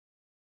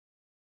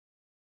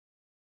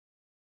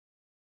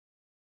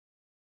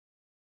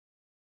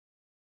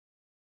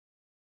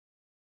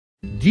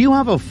Do you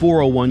have a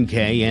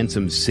 401k and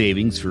some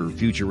savings for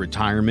future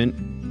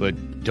retirement,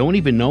 but don't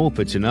even know if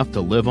it's enough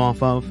to live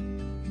off of?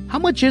 How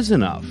much is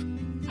enough?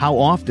 How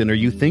often are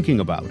you thinking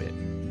about it?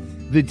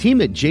 The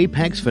team at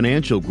JPEX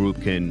Financial Group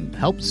can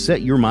help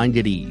set your mind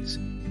at ease.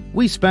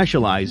 We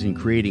specialize in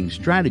creating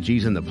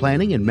strategies in the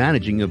planning and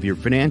managing of your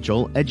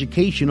financial,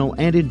 educational,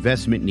 and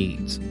investment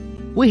needs.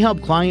 We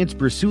help clients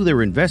pursue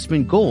their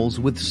investment goals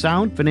with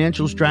sound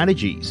financial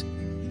strategies.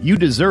 You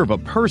deserve a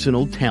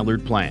personal,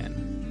 tailored plan.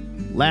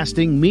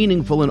 Lasting,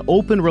 meaningful, and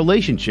open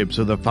relationships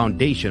are the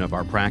foundation of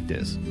our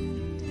practice.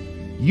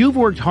 You've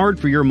worked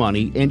hard for your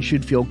money and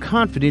should feel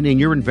confident in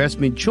your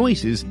investment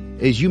choices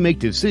as you make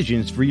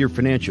decisions for your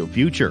financial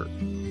future.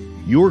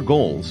 Your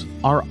goals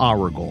are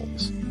our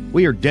goals.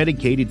 We are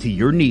dedicated to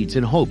your needs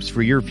and hopes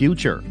for your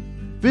future.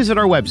 Visit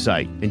our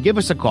website and give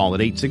us a call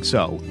at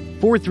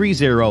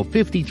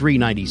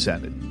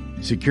 860-430-5397.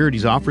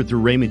 Securities offered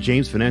through Raymond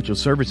James Financial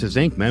Services,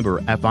 Inc.,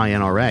 member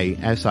FINRA,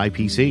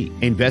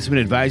 SIPC.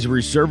 Investment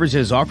advisory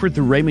services offered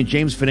through Raymond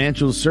James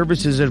Financial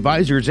Services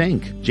Advisors,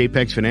 Inc.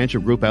 JPEX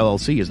Financial Group,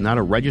 LLC is not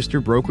a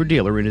registered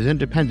broker-dealer and is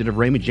independent of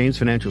Raymond James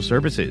Financial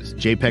Services.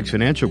 JPEX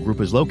Financial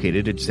Group is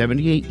located at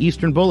 78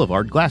 Eastern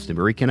Boulevard,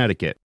 Glastonbury,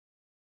 Connecticut.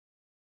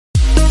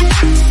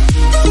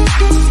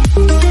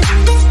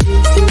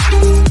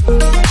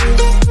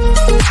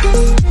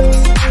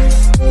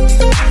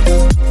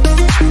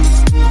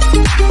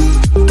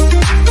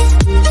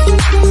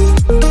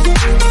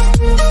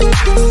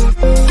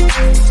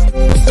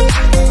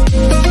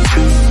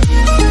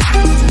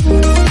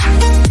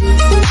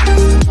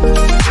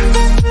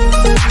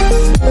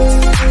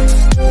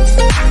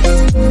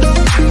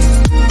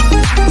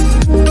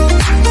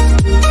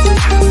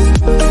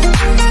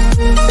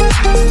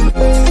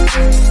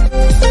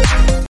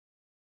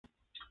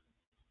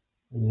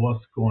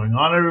 What's going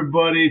on,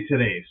 everybody?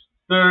 Today's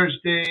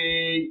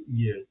Thursday,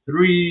 year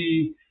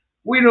 3.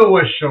 We know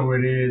what show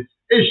it is.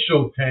 It's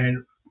show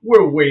 10.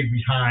 We're way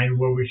behind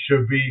where we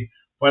should be.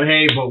 But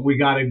hey, we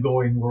got it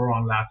going. We're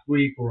on last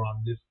week. We're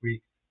on this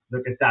week.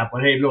 Look at that.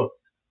 But hey, look,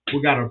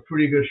 we got a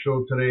pretty good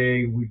show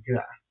today. We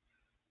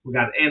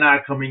got NI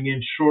coming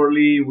in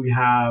shortly. We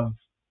have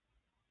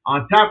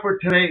on tap for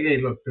today. Hey,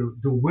 look, the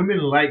women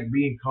like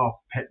being called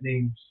pet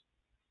names.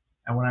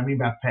 And what I mean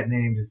by pet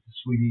names is the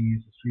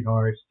sweeties, the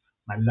sweethearts,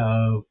 my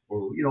love,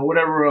 or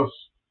whatever else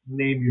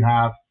name you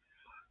have.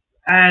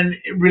 And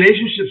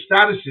relationship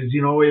statuses,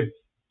 if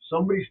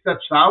somebody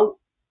steps out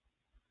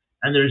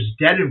and there's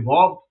debt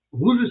involved,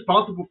 who's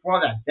responsible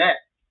for that debt?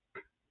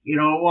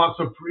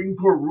 Supreme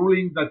Court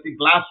rulings, I think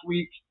last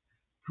week,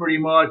 pretty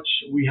much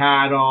we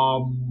had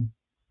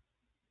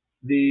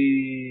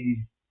the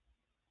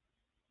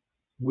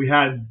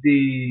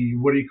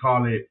what do you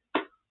call it?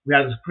 We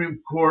had the Supreme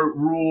Court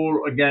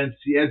rule against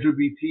the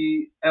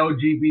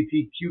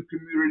LGBTQ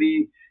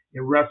community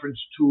in reference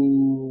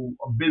to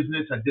a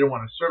business that didn't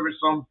want to service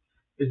them.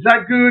 Is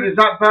that good? Is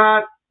that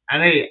bad?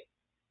 And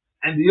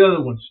the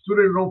other one,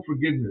 student loan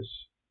forgiveness.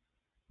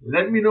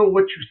 Let me know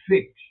what you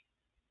think.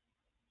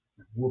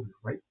 We'll be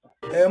right back.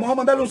 Vamos a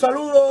mandarle un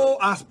saludo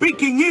a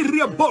Speaking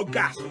Irria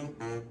Podcast.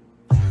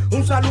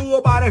 Un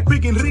saludo para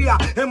Speaking Ria,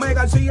 M.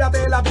 García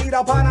de la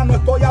tira pana, no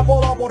estoy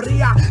apodo por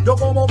Ria, yo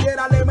como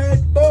quiera le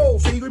meto,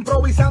 sigo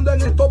improvisando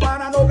en esto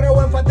pana, no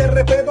creo en falta de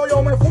respeto,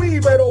 yo me fui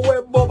pero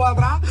vuelvo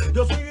para atrás,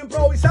 yo sigo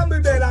improvisando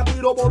y te la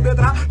tiro por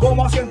detrás,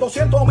 como a 100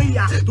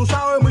 millas, tú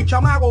sabes mi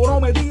chamaco, no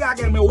me digas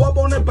que me voy a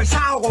poner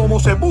pesado, como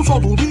se puso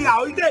tu día,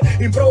 oíste,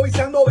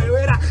 improvisando de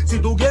veras,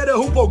 si tú quieres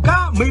un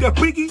podcast, mira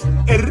Speaking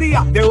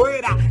Ria de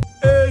veras,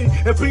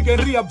 Speaking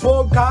Ria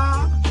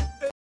Podcast.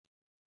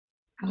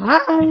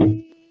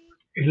 Hi.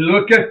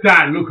 Look at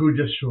that. Look who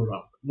just showed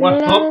up.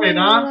 What's up, man?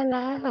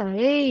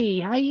 Hey,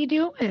 how you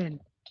doing?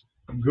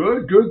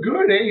 Good.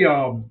 Hey,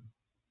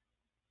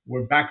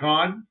 we're back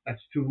on.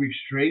 That's 2 weeks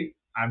straight.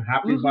 I'm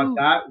happy about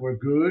that. We're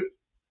good.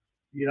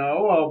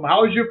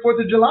 How was your 4th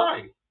of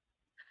July?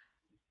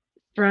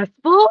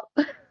 Stressful.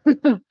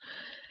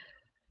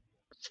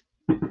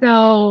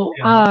 So,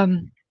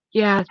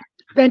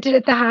 spent it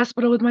at the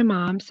hospital with my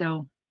mom.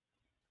 So,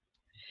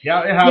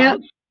 yeah, it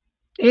happens.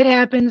 Yep, it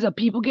happens.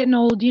 People getting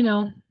old,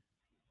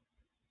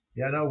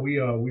 Yeah, no, we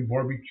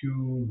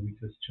barbecued, we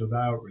just chilled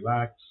out,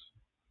 relaxed,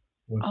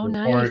 went to the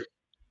nice. park.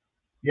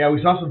 Yeah,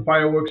 we saw some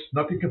fireworks,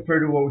 nothing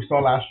compared to what we saw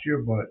last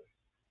year, but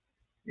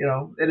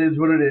it is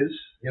what it is.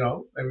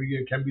 Every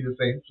year can be the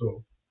same,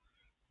 so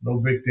no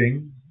big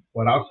thing.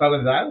 But outside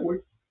of that,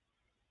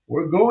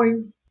 we're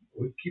going.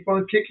 We keep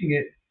on kicking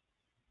it.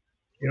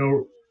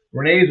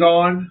 Renee's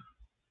on.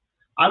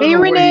 I don't hey,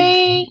 know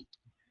Renee.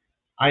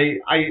 I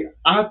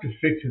have to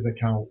fix his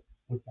account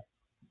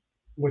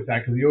with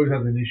that because he always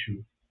has an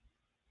issue.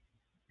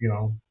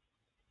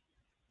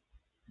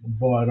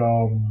 But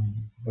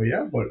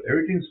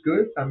everything's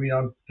good. I mean,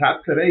 on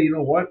tap today, you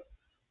know what?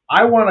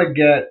 I want to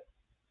get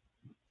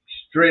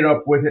straight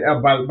up with it.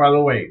 By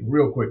the way,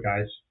 real quick,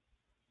 guys.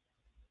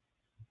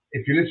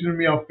 If you listen to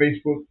me on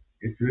Facebook,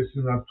 if you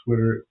listen on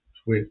Twitter,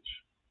 Twitch,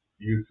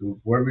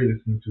 YouTube, wherever you're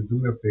listening to, do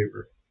me a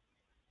favor.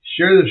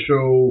 Share the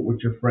show with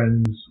your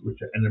friends, with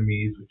your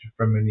enemies, with your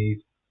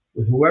frenemies,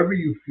 with whoever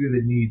you feel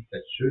the need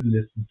that should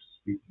listen to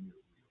Speaking.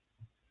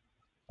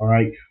 All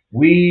right.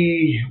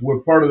 We're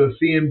part of the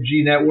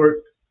CMG network,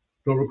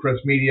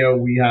 Clovercrest Media.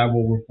 We have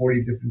over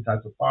 40 different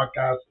types of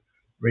podcasts,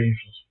 ranging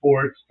from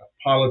sports to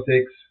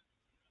politics.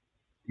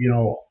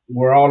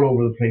 We're all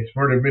over the place.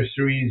 Murder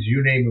mysteries,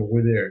 you name it,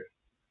 we're there.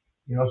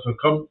 So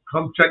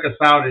come check us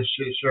out and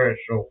share our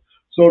show.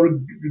 So to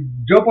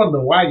jump on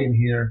the wagon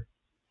here,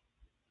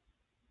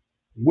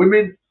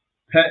 women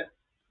pet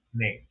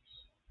names.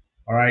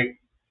 All right.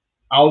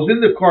 I was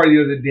in the car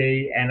the other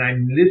day and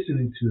I'm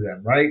listening to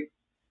them, right?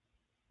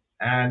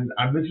 And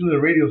I'm listening to the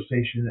radio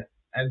station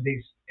and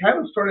they kind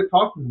of started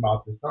talking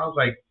about this. And I was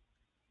like,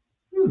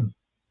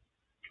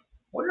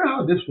 wonder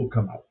how this will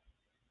come out.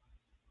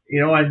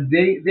 And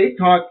they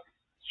talk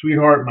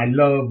sweetheart, my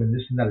love, and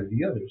this and that and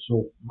the other.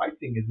 So my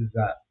thing is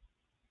that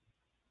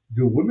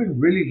do women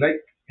really like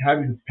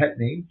having pet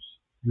names?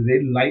 Do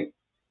they like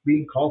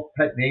being called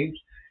pet names?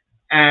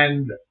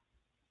 And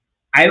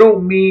I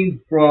don't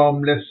mean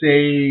from, let's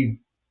say,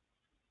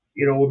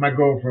 with my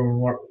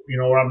girlfriend, where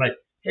I'm like,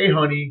 hey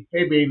honey,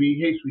 hey baby,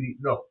 hey sweetie.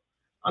 No,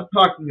 I'm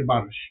talking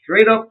about a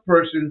straight up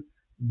person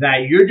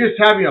that you're just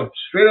having a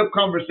straight up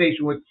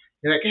conversation with.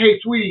 You're like, hey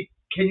sweetie,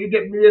 can you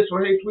get me this?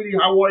 Or hey sweetie,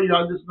 how are you?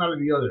 How this and that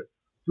and the other.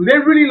 Do they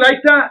really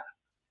like that?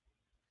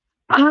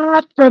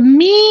 For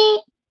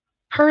me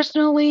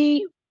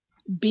personally,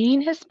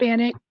 being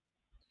Hispanic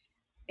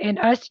and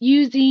us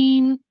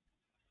using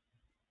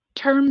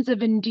terms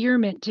of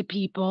endearment to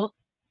people,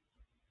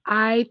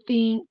 I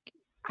think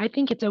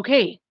it's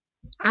okay.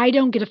 I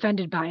don't get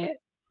offended by it.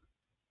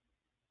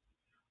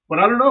 But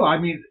I don't know. I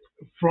mean,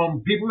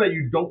 from people that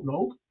you don't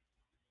know?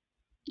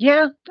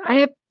 Yeah, I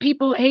have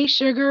people, hey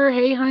sugar,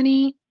 hey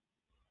honey.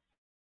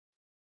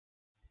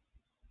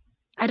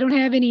 I don't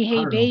have any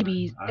hey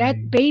babies.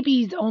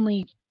 Baby's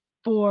only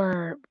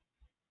for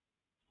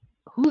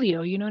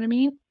Julio, you know what I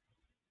mean?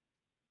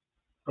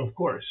 Of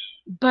course.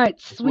 But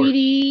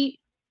sweetie,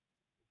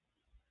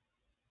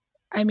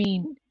 I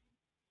mean,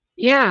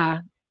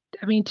 yeah.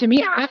 I mean, to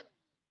me,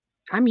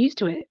 I'm used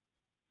to it.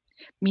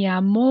 Mi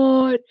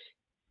amor.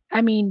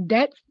 I mean,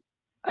 that's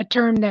a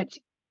term that's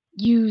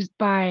used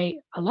by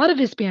a lot of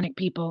Hispanic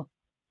people.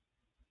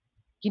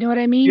 You know what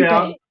I mean? Yeah.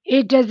 But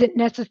it doesn't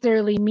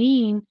necessarily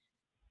mean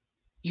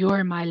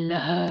you're my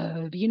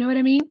love. You know what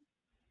I mean?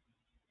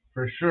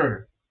 For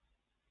sure.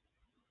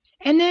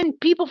 And then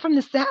people from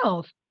the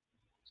South.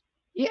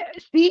 Yeah,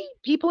 see,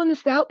 people in the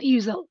South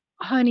use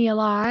honey a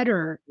lot,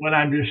 or when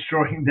I'm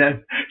destroying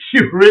them,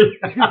 you really.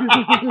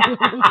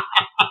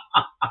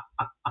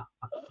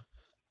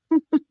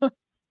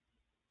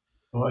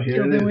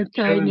 Kill them with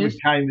kindness.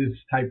 With kindness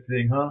type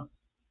thing, huh?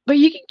 But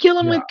you can kill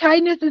them with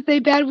kindness and say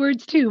bad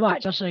words too.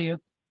 Watch, I'll show you.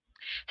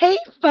 Hey,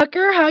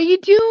 fucker, how you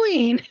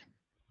doing?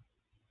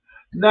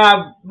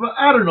 Nah, but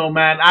I don't know,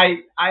 man.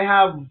 I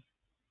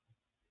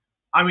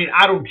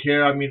don't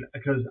care. I mean,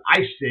 because I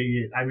say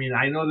it. I mean,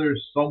 I know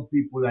there's some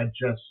people that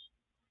just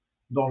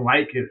don't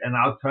like it, and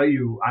I'll tell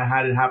you, I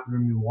had it happen to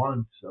me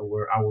once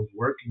where I was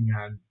working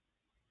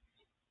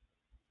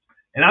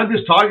and I'm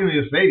just talking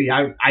to this lady.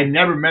 I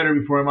never met her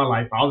before in my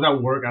life. I was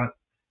at work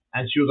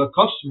and she was a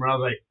customer. I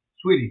was like,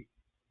 sweetie,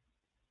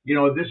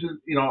 this is,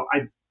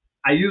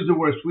 I used the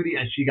word sweetie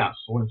and she got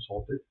so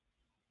insulted.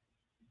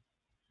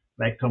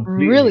 Like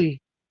completely.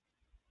 Really?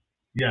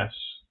 Yes,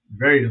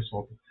 very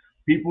insulted.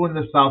 People in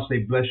the South say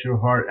bless your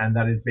heart, and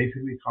that is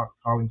basically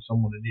calling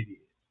someone an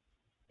idiot.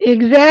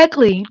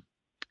 Exactly.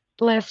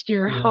 Bless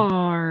your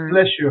heart.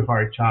 Bless your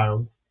heart,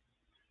 child.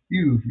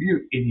 You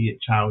idiot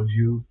child,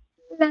 you.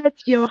 Bless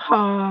your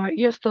heart.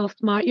 You're so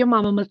smart. Your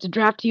mama must have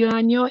dropped you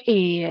on your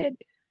head.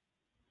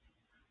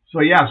 So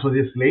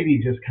this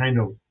lady just kind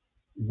of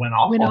went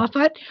off.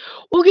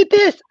 Well, get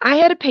this. I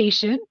had a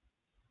patient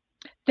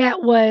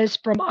that was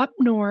from up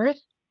north,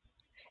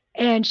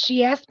 and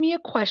she asked me a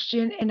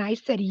question, and I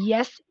said,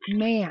 yes,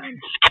 ma'am.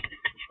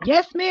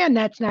 Yes, ma'am.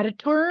 That's not a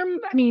term.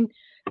 I mean,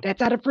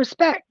 that's out of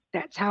respect.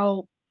 That's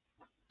how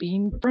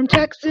being from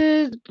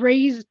Texas,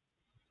 raised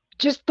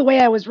just the way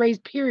I was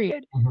raised,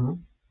 period. Mm-hmm.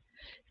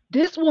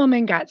 This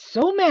woman got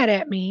so mad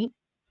at me,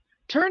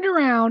 turned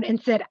around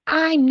and said,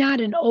 I'm not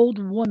an old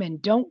woman.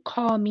 Don't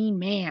call me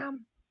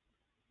ma'am.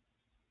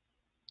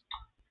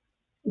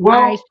 Well,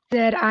 I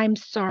said, I'm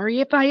sorry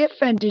if I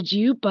offended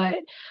you, but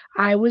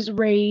I was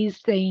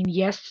raised saying,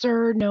 yes,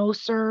 sir, no,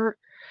 sir,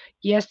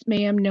 yes,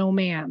 ma'am, no,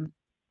 ma'am.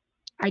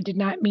 I did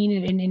not mean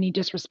it in any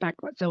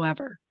disrespect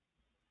whatsoever.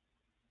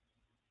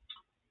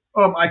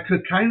 I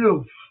could kind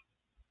of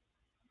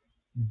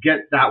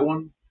get that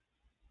one.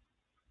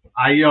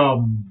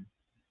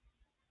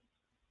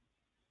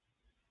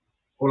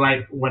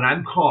 Like when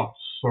I'm called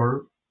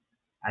sir,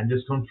 and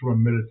this comes from a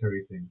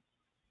military thing.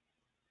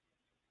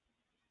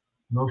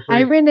 No, sir.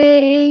 Hi,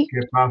 Renee.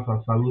 ¿Qué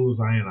pasa? Saludos,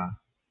 Diana.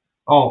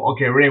 Oh,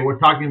 okay, Renee, we're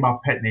talking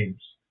about pet names.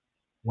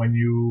 When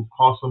you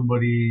call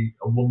somebody,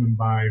 a woman,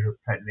 by a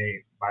pet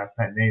name,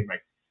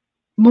 like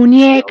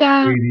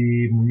Muñeca,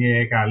 sweetie,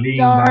 muñeca,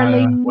 linda,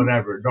 darling,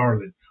 whatever,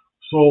 darling.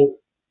 So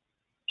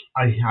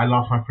I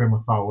lost my frame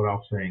of thought. What I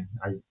was saying.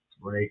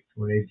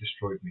 When they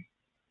destroyed me.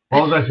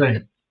 What was I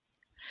saying?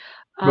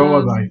 Where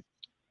was I? Um,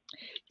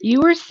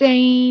 you were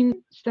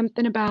saying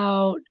something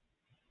about.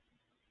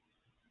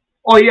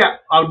 Oh yeah.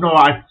 Oh no,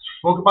 I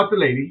spoke about the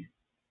lady,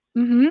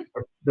 Mm-hmm.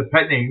 the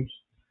pet names,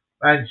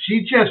 and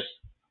she just.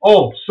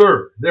 Oh,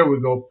 sir. There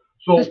we go.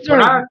 The So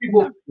when sir. I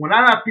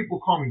have people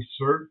call me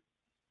sir,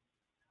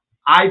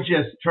 I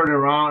just turn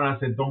around and I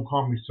said, "Don't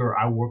call me sir.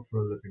 I work for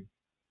a living."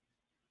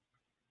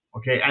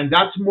 Okay, and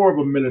that's more of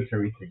a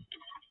military thing,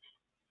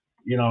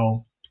 you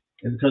know,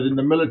 because in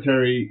the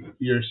military,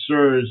 your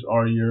sirs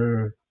are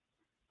your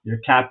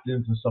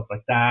captains and stuff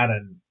like that,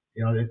 and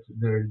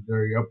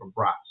they're your upper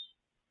brass.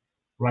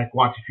 Like,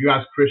 watch, if you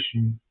ask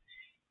Christian,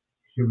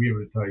 he'll be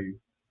able to tell you,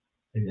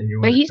 and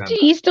you But understand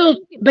that.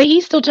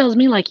 he still tells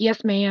me like,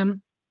 yes,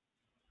 ma'am.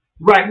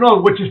 Right?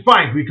 No, which is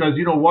fine because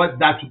you know what?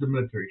 That's what the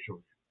military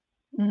shows.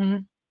 Mm-hmm.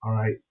 All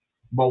right.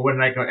 But when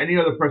like any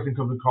other person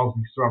comes and calls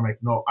me sir, I'm like,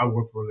 no, I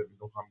work for a living.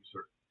 Don't call me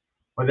sir.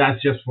 But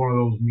that's just one of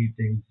those me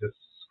things that's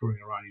screwing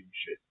around even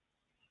shit.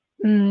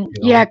 You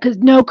Yeah, know, because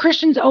no,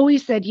 Christians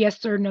always said yes,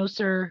 sir, no,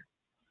 sir,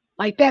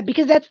 like that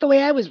because that's the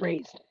way I was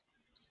raised.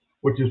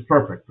 which is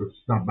perfect. It's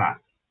not bad.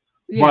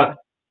 Yeah. But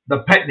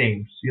the pet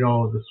names,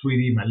 the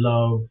sweetie, my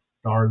love,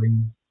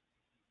 darling,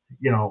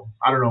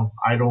 I don't know.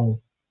 I don't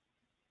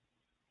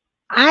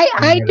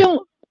I get it.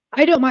 don't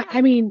I don't mind.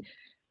 I mean,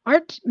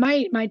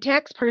 my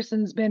tax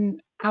person's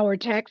been our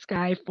tax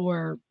guy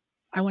for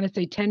I want to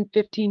say 10,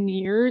 15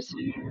 years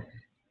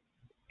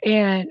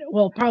and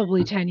well,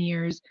 probably 10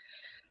 years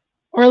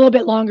or a little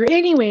bit longer.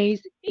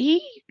 Anyways,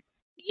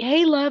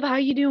 hey love, how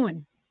you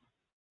doing?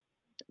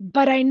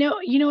 But I know,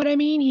 you know what I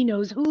mean? He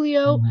knows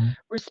Julio, Hmm.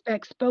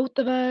 respects both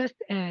of us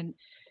and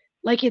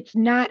like it's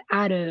not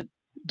out of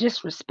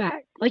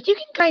disrespect. Like you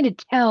can kind of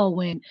tell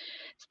when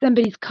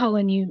somebody's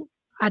calling you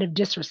out of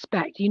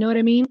disrespect. You know what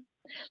I mean?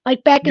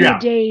 Like back in the Yeah,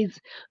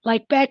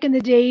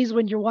 days,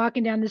 when you're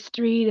walking down the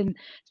street and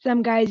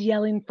some guy's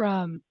yelling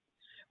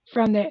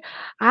from there,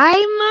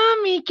 "Ay,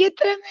 mommy, get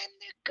them in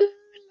the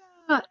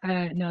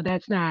cooler." No,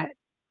 that's not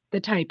the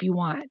type you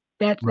want.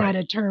 That's not right.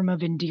 a term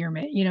of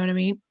endearment. You know what I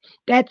mean?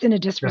 That's in a Definitely.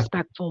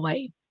 disrespectful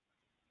way.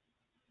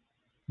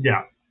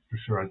 Yeah, for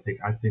sure. I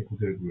think we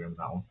could agree on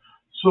that one.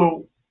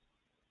 So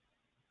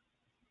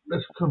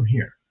let's come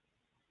here.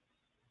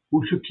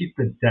 Who should keep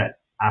the debt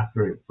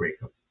after a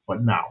breakup?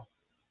 But now,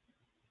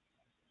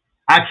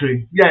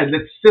 actually, yeah,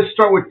 let's just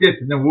start with this,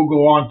 and then we'll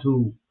go on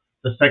to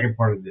the second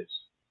part of this.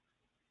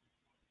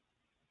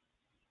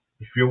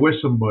 If you're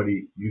with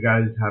somebody, you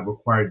guys have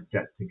acquired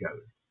debt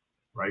together,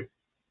 right?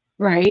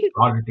 Right?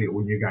 Logically,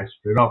 when you guys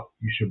split up,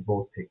 you should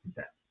both take the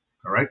debt.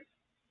 Correct?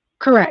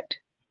 Correct.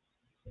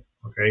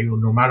 Okay.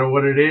 No matter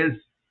what it is,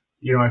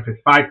 if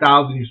it's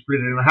 5,000, you split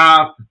it in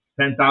half. If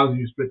it's 10,000,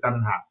 you split that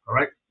in half.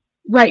 Correct?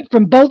 Right.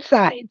 From both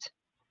sides.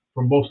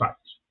 From both sides.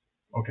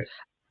 Okay.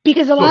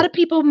 Because a lot of So,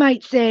 people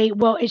might say,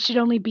 well, it should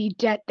only be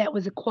debt that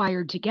was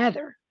acquired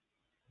together.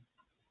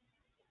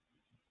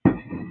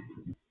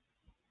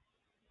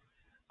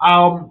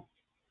 um,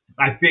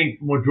 I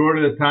think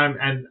majority of the time,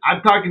 and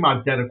I'm talking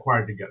about debt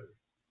acquired together.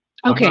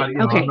 I'm not, Okay.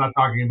 I'm Okay. not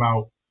talking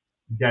about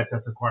debt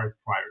that's acquired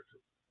prior to.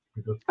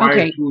 Because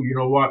prior Okay. to, you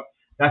know what?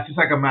 That's just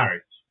like a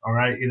marriage. All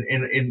right.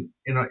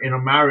 In a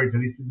marriage,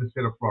 at least in the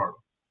state of Florida,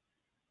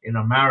 in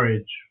a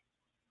marriage,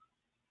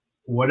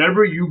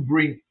 whatever you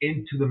bring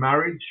into the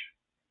marriage,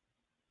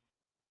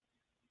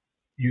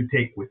 you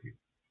take with you.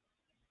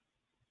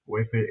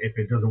 Or if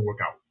it doesn't work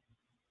out,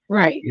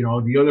 Right.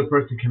 the other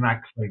person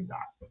cannot claim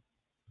that.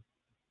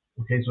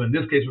 Okay, so in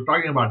this case, we're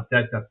talking about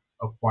debt that's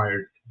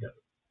acquired together.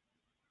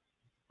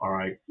 All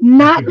right,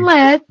 that Not should be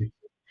unless, split.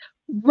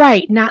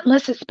 right. Not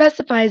unless it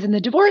specifies in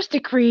the divorce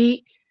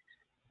decree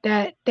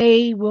that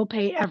they will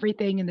pay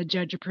everything and the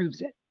judge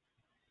approves it.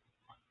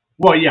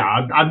 Well, yeah,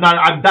 I'm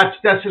not.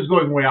 That's just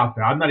going way out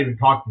there. I'm not even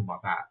talking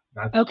about that.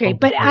 That's Okay. something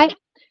But totally.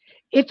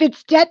 if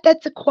it's debt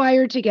that's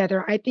acquired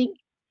together, I think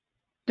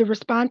the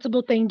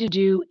responsible thing to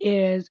do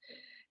is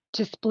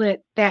to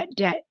split that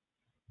debt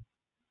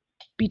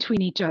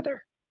between each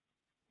other.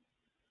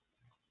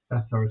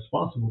 That's a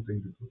responsible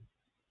thing to do.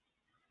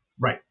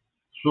 Right.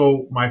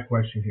 So my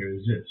question here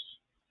is this: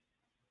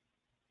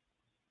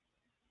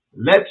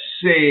 let's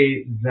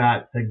say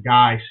that the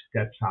guy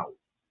steps out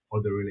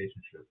of the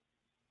relationship,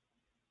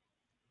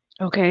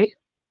 Okay.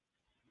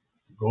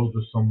 goes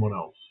with someone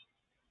else,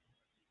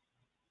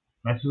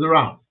 messes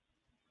around.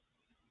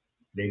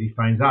 Lady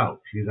finds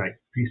out. She's like,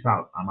 "Peace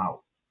out. I'm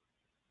out."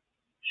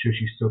 Should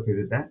she still pay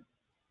the debt?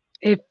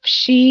 If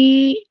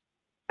she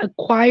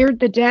acquired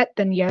the debt,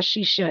 then yes,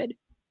 she should.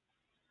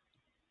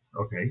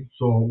 Okay.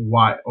 So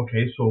why?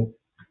 Okay. So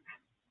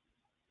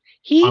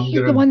I'm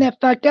He's the gonna. one that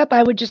fucked up.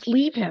 I would just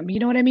leave him. You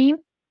know what I mean?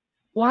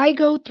 Why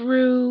go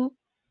through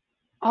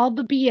all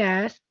the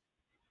BS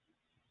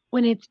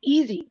when it's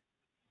easy?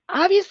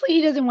 Obviously,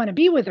 he doesn't want to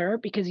be with her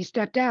because he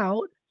stepped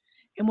out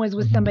and was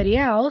with somebody Mhm.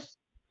 else.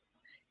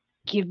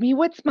 Give me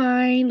what's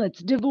mine. Let's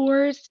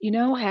divorce,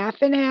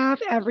 half and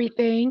half,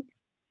 everything.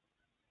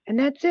 And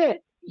that's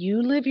it.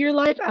 You live your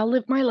life, I'll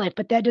live my life.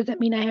 But that doesn't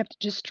mean I have to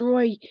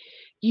destroy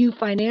you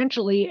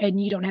financially,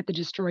 and you don't have to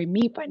destroy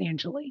me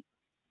financially.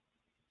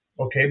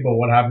 Okay, but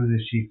what happens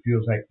is she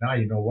feels like, nah,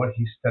 you know what?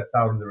 He stepped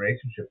out of the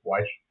relationship.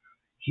 Why?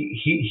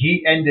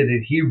 He ended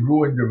it. He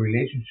ruined the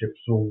relationship.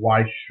 So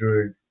why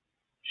should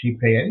she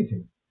pay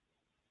anything?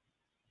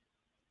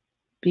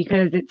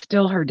 Because it's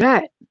still her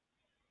debt.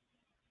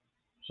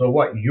 So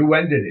what? You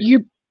ended it.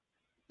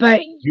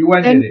 You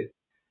ended then it.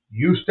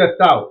 You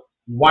stepped out.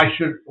 Why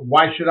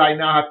should I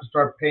now have to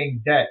start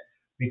paying debt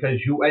because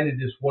you ended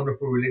this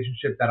wonderful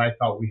relationship that I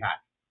thought we had?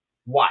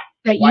 Why?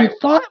 that Why? you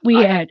thought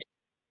we had.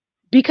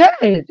 Because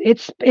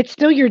it's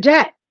still your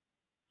debt.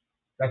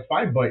 That's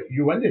fine, but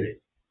you ended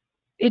it.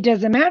 It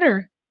doesn't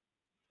matter.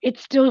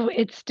 It's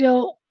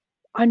still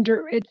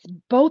under, it's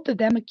both of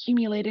them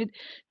accumulated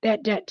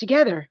that debt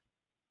together.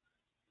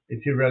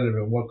 It's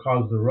irrelevant what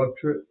caused the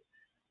rupture.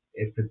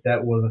 If the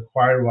debt was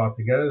acquired while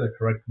together, the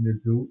correct thing to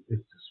do is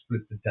to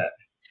split the debt.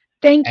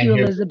 Thank And you,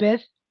 here,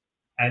 Elizabeth.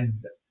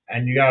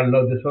 and you gotta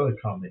love this other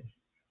comment.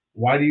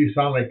 Why do you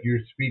sound like you're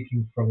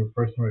speaking from a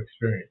personal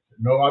experience?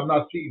 No, I'm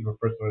not speaking from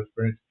personal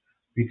experience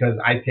because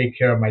I take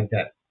care of my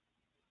debt.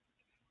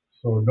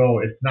 So no,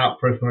 it's not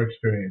personal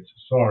experience.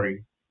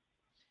 Sorry.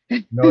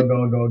 No.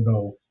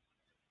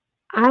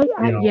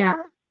 You know, Yeah,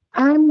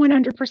 I'm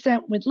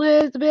 100% with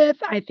Elizabeth.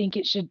 I think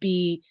it should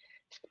be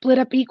split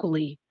up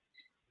equally.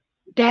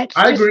 That's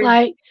I just agree.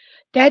 like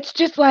that's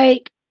just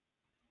like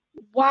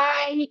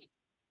why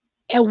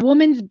a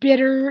woman's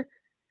bitter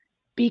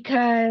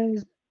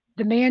because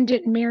the man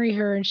didn't marry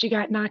her and she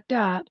got knocked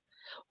up.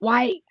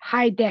 Why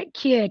hide that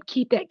kid,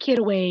 keep that kid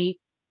away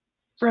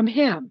from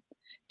him?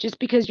 Just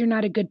because you're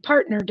not a good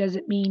partner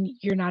doesn't mean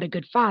you're not a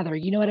good father.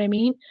 You know what I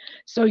mean?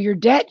 So your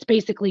debt's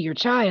basically your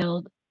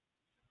child.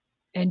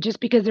 And just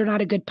because they're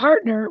not a good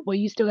partner, well,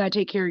 you still got to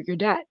take care of your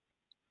debt.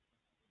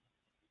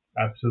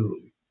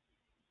 Absolutely.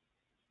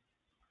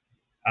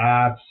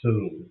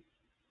 Absolutely.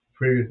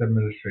 Previous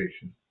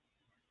administration.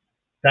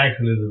 Thanks,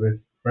 Elizabeth.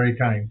 Very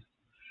kind.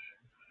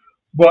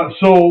 But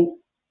so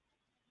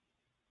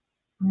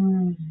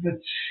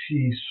let's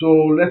see. So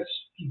let's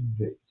do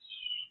this.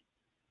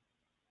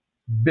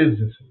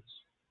 Businesses.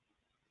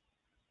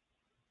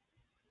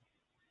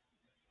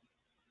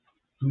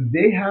 Do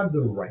they have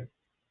the right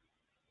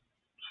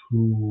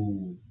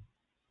to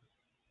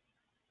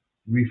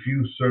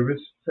refuse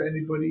service to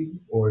anybody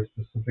or a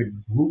specific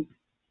group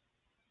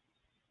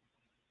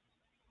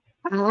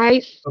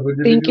I of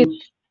think individuals?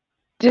 it's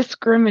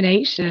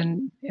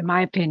discrimination, in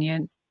my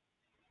opinion.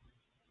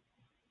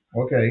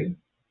 Okay.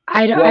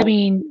 I Well,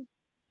 mean,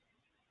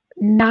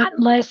 not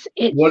unless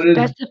it what is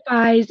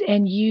specifies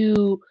and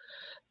you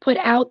put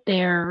out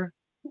there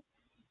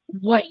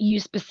what you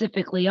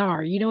specifically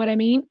are. You know what I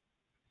mean?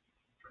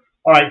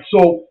 all right?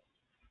 So,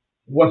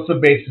 what's the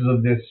basis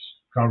of this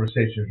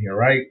conversation here,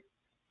 right?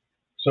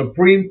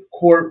 Supreme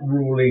Court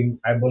ruling.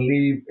 I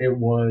believe it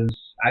was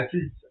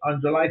actually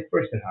on July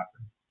 1st. It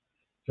happened.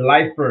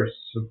 July 1st,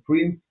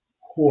 Supreme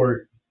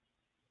Court.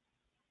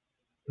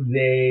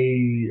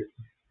 They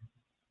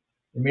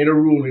made a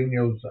ruling. It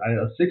was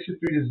a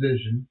 6-3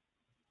 decision.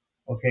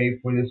 Okay,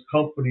 for this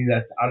company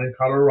that's out in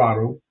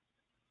Colorado.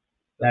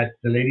 That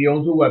the lady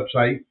owns a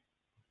website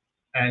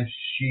and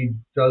she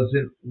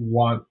doesn't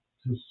want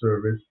to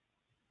service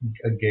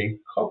a gay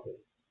couple.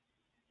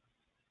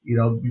 You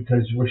know,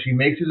 because what she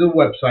makes is a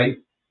website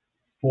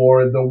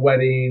for the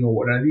wedding or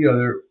whatever the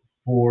other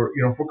for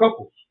for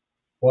couples.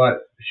 But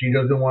she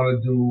doesn't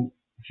want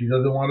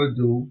to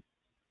do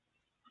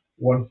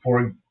one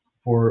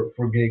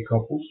for gay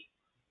couples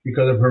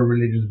because of her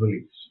religious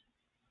beliefs.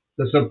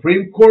 The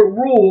Supreme Court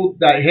ruled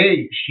that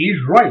hey, she's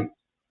right.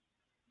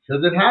 She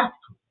doesn't have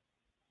to.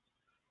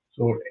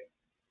 So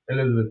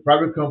Elizabeth,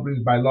 private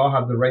companies by law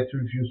have the right to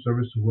refuse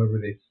service to whoever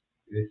they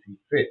see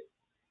fit.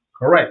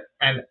 Correct.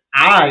 And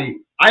I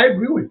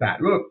agree with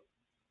that. Look,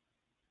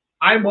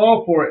 I'm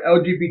all for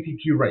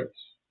LGBTQ rights.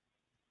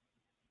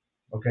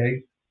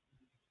 Okay?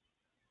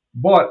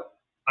 But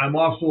I'm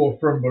also a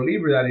firm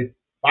believer that if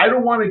I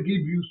don't want to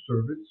give you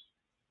service,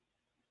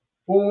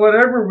 for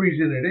whatever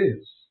reason it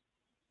is,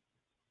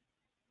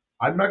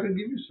 I'm not going to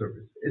give you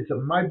service. It's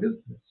my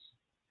business.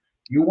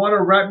 You want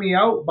to rat me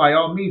out? By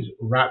all means,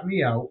 rat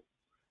me out.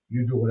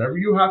 You do whatever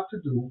you have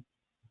to do.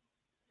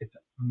 It's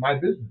my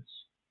business.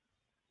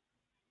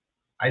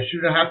 I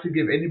shouldn't have to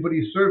give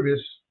anybody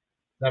service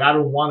that I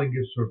don't want to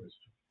give service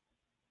to.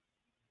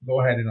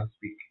 Go ahead and I'll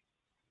speak.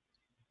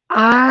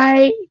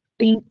 I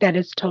think that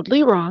is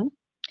totally wrong.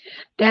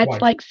 That's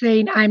Why? like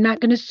saying, I'm not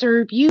going to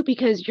serve you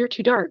because you're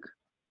too dark.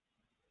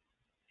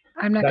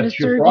 I'm not going to That's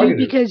your serve you prerogative.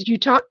 because you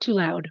talk too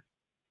loud.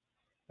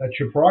 That's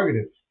your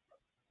prerogative.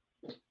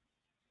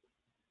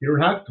 You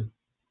don't have to.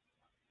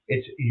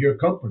 It's your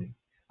company.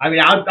 I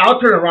mean,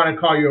 I'll turn around and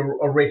call you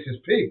a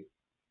racist pig,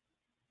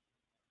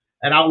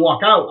 and I'll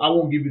walk out. I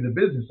won't give you the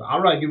business.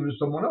 I'll rather give it to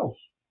someone else.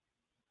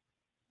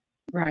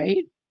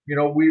 Right? You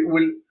know,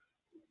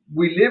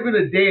 we live in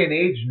a day and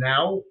age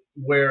now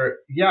where,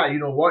 yeah, you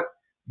know what?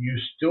 You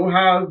still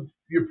have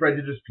your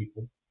prejudiced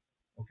people,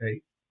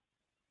 okay?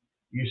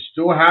 You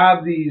still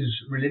have these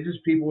religious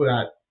people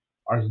that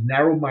are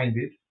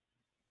narrow-minded,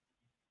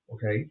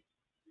 okay?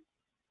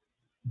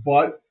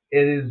 But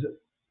it is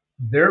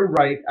their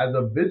right as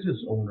a business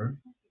owner,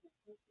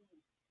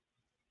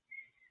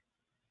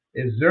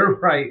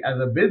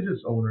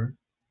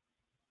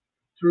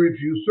 to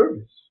refuse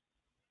service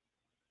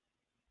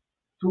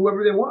to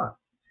whoever they want.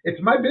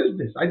 It's my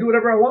business. I do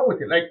whatever I want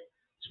with it. Like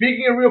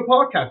speaking a real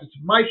podcast, it's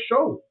my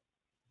show.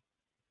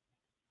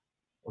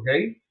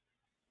 Okay?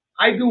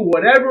 I do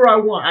whatever I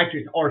want.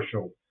 Actually, it's our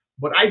show,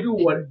 but I do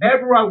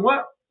whatever I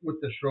want with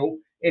the show.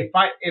 If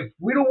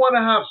we don't want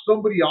to have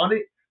somebody on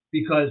it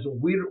because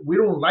we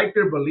don't like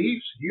their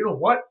beliefs, you know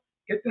what?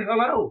 Get the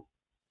hell out.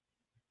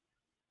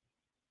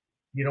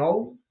 You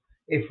know,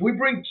 if we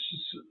bring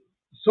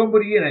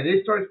somebody in and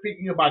they start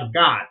speaking about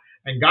God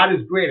and God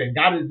is great and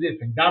God is this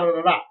and da da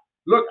da da.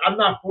 Look, I'm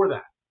not for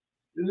that.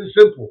 This is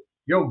simple.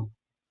 Yo,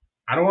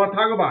 I don't want to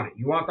talk about it.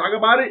 You want to talk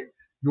about it?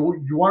 You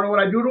want to know what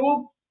I do to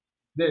them?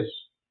 This.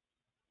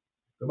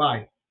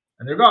 Goodbye.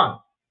 And they're gone.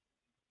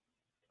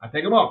 I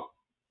take them off.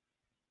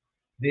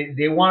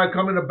 They want to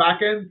come in the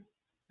back end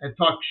and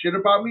talk shit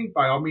about me?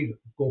 By all means,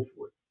 go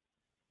for it.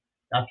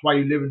 That's why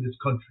you live in this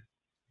country.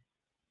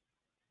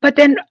 But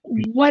then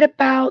what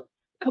about,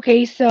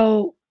 okay,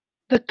 so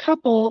the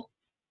couple,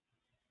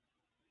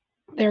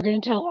 they're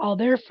going to tell all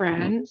their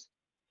friends.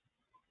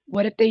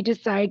 What if they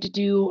decide to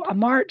do a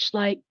march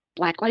like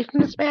Black Lives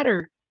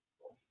Matter?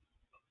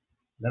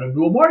 Let them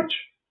do a march.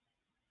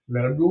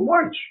 Let them do a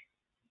march.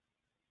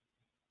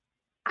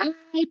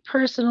 I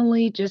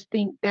personally just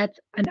think that's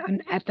an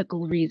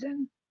unethical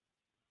reason.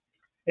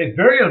 It's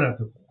very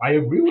unethical. I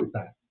agree with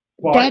that.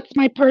 But That's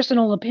my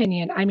personal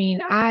opinion. I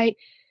mean,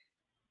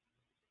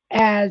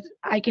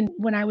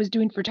 when I was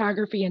doing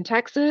photography in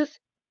Texas,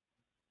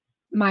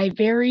 my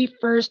very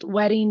first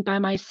wedding by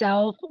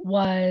myself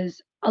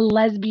was a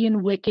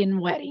lesbian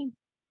Wiccan wedding.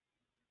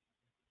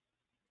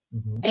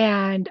 Mhm.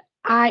 And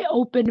I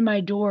opened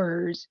my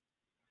doors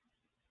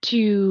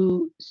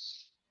to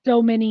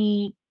so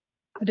many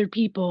other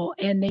people,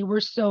 and they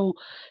were so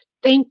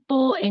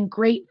thankful and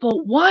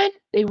grateful. One,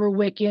 they were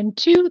Wiccan.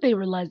 Two, they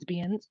were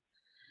lesbians.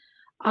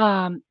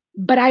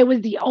 But I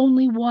was the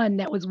only one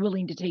that was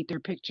willing to take their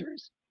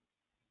pictures.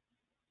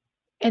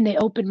 And they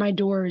opened my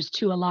doors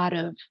to a lot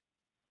of,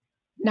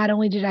 not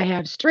only did I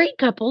have straight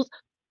couples,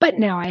 but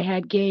now I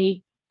had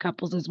gay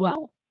couples as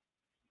well.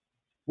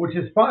 which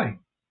is fine.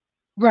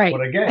 Right.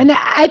 But again, And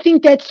I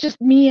think that's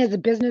just me as a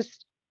business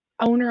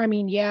owner. I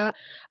mean, yeah,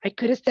 I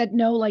could have said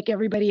no like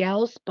everybody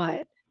else,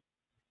 but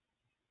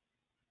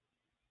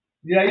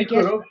yeah, I you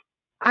could guess have.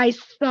 I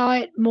saw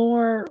it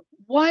more.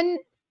 One,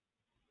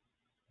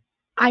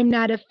 I'm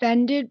not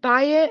offended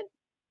by it.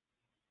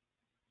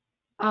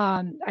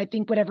 I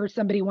think whatever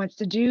somebody wants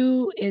to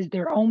do is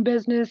their own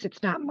business.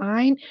 It's not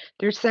mine.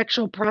 Their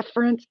sexual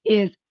preference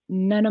is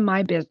none of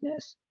my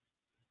business.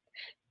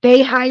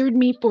 They hired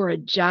me for a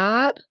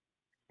job.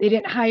 They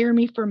didn't hire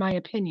me for my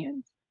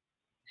opinions.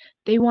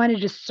 They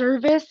wanted a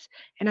service,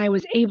 and I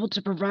was able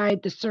to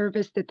provide the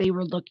service that they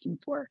were looking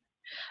for.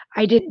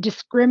 I didn't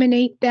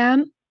discriminate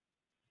them,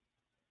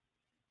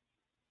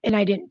 and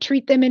I didn't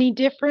treat them any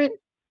different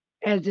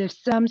as if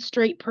some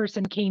straight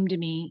person came to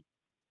me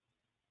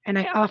and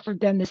I offered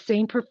them the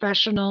same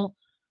professional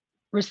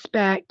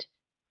respect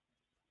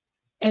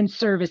and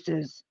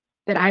services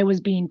that I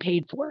was being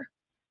paid for.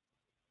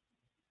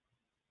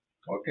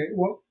 Okay,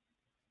 well,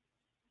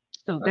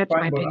 So that's that's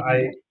my fine. But opinion on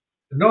it.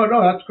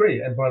 no, that's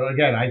great. But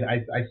again,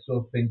 I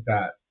still think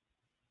that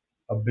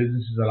a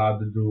business is allowed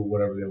to do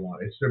whatever they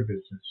want. It's their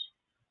business.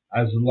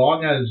 As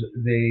long as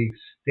they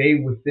stay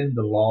within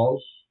the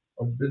laws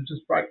of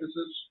business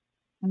practices,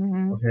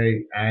 Mhm.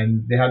 okay,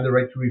 and they have the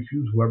right to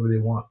refuse whoever they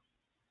want.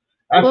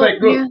 That's Well,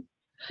 like, look, yeah,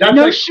 that's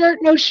no like, shirt,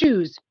 no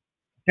shoes.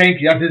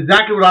 thank you. That's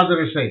exactly what I was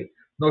going to say.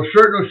 No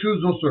shirt, no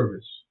shoes, no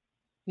service.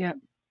 Yep.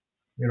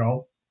 You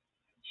know.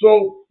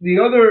 So the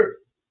other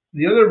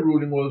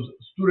ruling was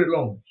student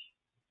loans,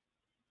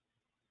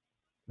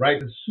 right?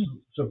 The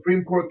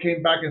Supreme Court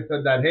came back and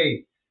said that,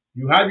 hey,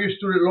 you have your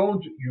student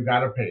loans, you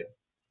got to pay them.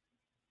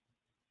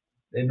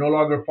 It no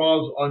longer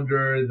falls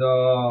under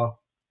the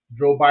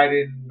Joe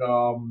Biden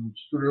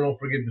Student Loan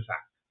Forgiveness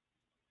Act.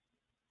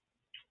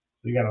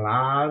 So you got a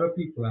lot of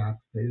people that have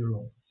to pay their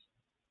loans.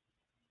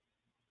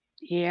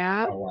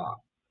 Yeah. A lot.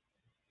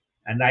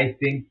 And I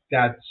think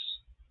that's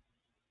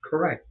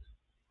correct.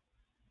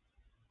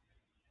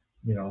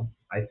 You know,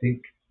 I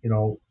think,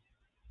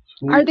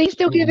 school. Are they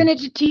still giving it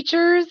to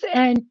teachers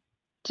and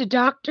to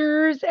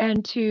doctors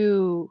and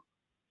to?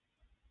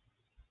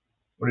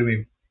 What do you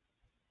mean?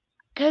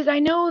 Because I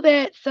know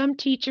that some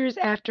teachers,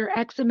 after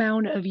X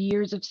amount of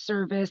years of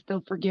service,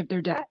 they'll forgive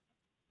their debt.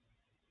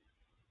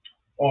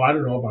 Oh, I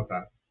don't know about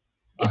that.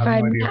 I If have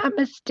no I'm idea. not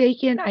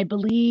mistaken, I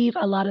believe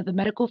a lot of the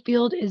medical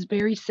field is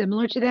very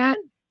similar to that.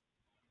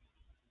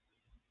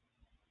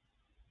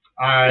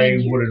 I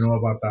wouldn't know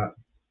about that.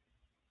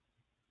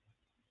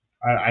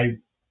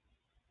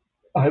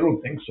 I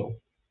don't think so.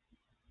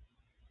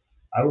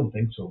 I don't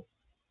think so.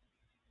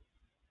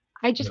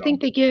 I just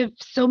think they give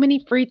so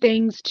many free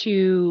things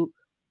to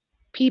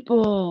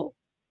people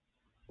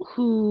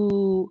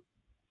who,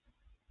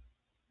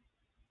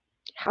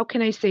 how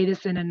can I say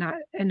this in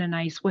a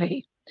nice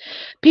way?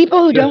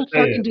 People who Just don't say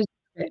fucking it. deserve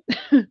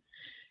it.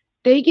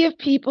 They give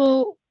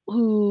people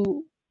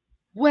who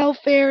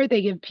welfare,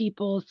 they give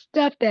people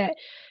stuff that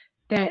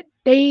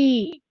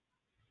they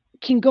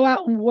can go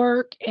out and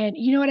work, and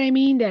you know what I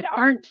mean, that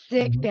aren't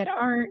sick, Mhm. that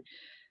aren't,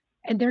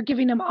 and they're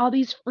giving them all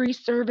these free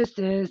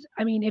services.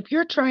 I mean, if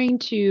you're trying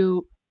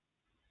to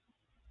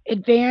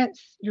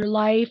advance your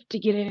life to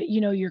get a,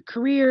 your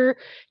career,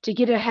 to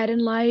get ahead in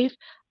life,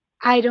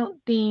 I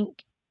don't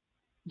think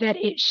that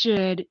it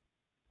should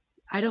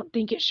I don't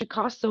think it should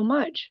cost so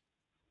much.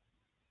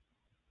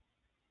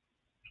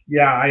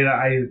 Yeah,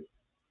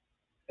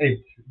 it,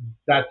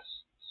 that's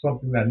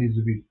something that needs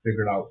to be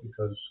figured out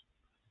because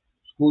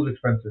school's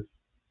expensive.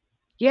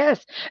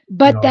 Yes, You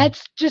but know,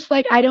 that's just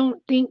like I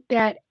don't think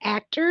that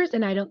actors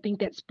and I don't think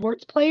that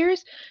sports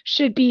players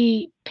should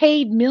be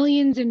paid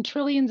millions and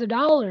trillions of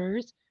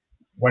dollars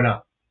why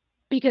not?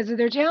 because of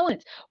their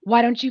talents.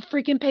 Why don't you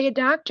freaking pay a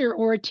doctor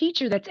or a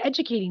teacher that's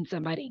educating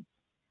somebody?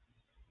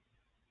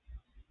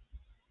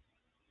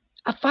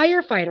 A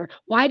firefighter.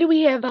 Why do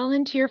we have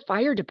volunteer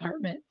fire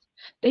departments?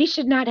 They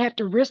should not have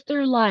to risk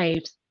their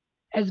lives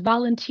as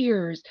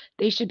volunteers.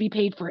 They should be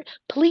paid for it.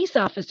 Police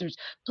officers.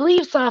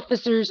 Police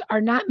officers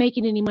are not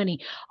making any money.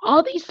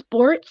 All these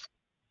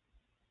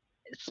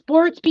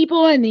sports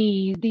people and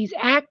these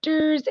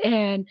actors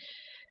and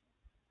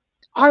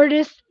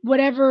artists,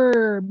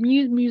 whatever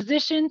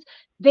musicians,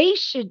 they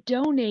should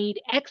donate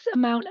X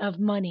amount of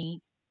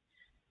money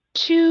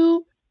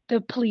to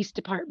the police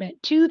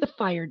department, to the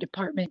fire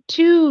department,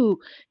 to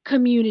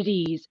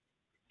communities,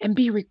 and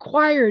be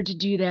required to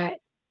do that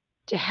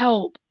to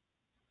help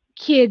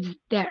kids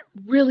that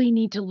really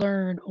need to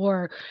learn,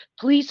 or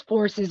police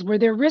forces where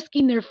they're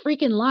risking their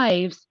freaking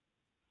lives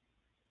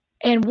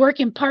and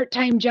working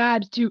part-time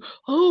jobs to,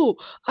 oh,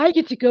 I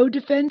get to go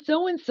defend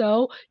so and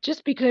so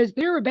just because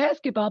they're a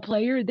basketball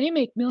player, they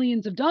make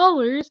millions of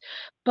dollars,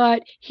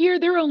 but here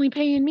they're only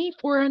paying me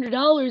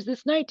 $400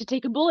 this night to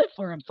take a bullet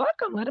for them. Fuck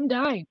them, let them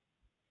die.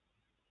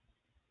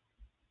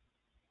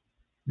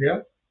 Yeah,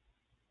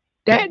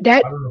 That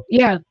I don't know.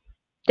 yeah,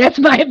 that's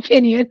my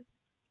opinion.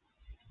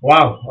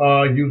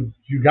 Wow, you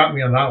got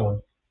me on that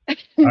one.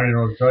 I don't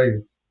know what to tell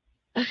you.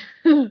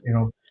 You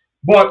know,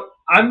 but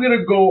I'm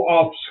gonna go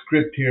off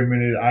script here a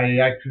minute. I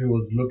actually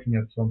was looking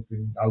at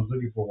something. I was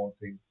looking for one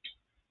thing,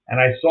 and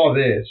I saw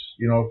this.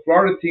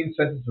 Florida teen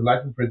sentenced to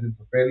life in prison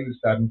for fatally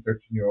stabbing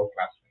 13-year-old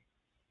classmate.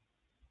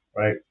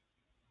 Right.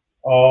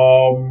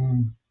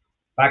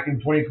 Back in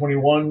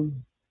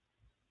 2021,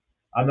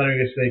 I'm not even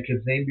gonna say the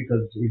kid's name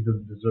because he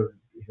doesn't deserve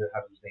to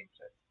have his name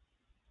said.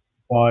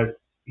 But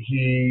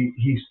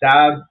he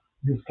stabbed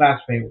his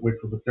classmate, which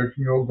was a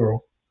 13-year-old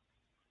girl,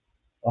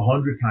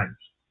 100 times.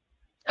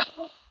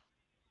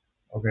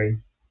 Okay.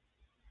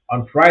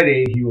 On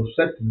Friday, he was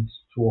sentenced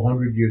to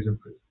 100 years in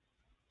prison.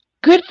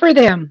 Good for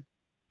them.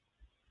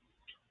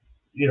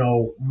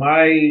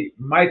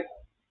 My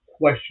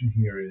question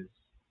here is,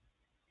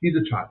 he's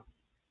a child.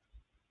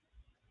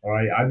 All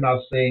right. I'm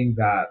not saying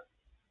that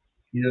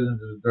he doesn't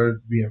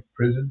deserve to be in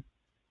prison.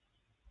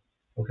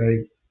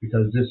 Okay.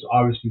 Because this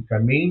obviously, to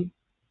me,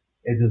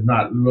 it does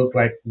not look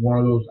like one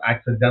of those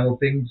accidental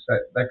things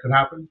that could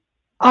happen.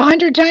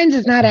 100 times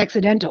is not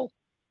accidental.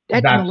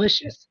 That's That's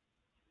malicious.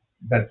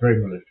 that's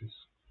very malicious.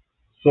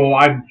 So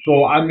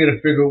I'm gonna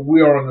figure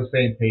we are on the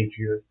same page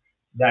here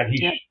that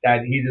Yep.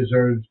 that he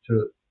deserves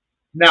to.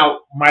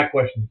 Now my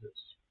question is this: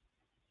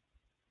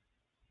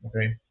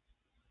 okay,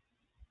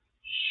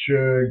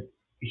 should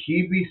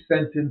he be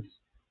sentenced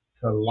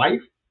to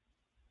life?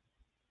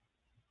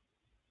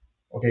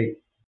 Okay,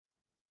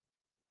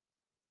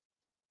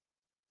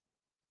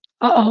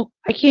 Uh-oh,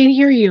 I can't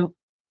hear you.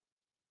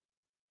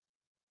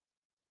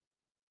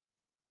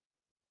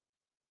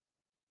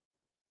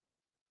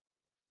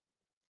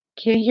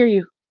 Can't hear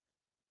you.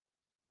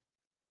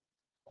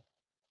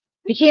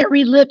 I can't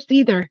read lips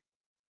either.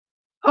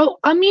 Oh,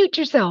 unmute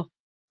yourself.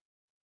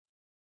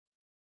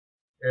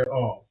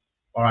 oh,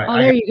 all right. Oh,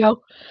 there you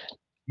go.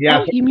 Yeah,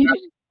 Oh, so you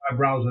muted. my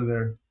browser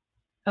there.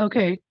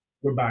 Okay.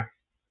 We're back.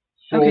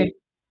 So Okay.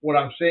 what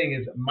I'm saying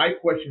is, my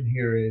question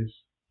here is,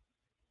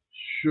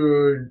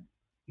 should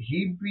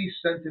he be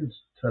sentenced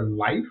to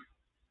life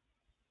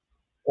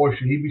or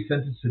should he be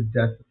sentenced to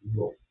death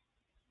row?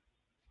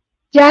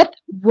 Death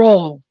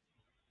roll.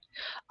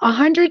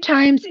 100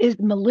 times is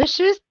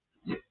malicious.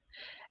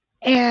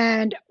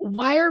 And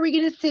why are we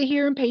going to sit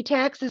here and pay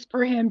taxes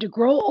for him to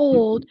grow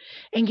old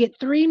and get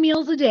 3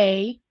 meals a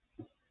day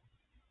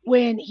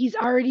when he's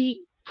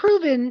already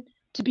proven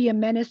to be a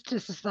menace to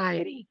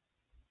society?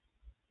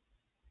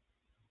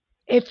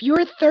 If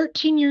you're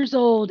 13 years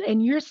old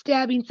and you're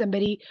stabbing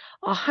somebody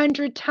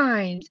 100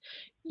 times,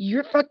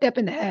 you're fucked up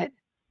in the head.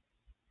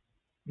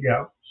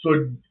 Yeah. So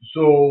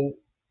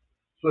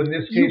in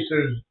this case, You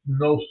there's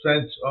no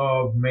sense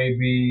of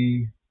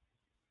maybe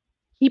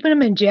keeping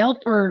them in jail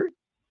for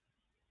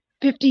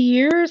 50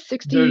 years,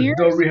 60 there's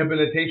no years?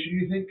 rehabilitation.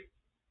 You think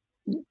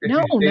if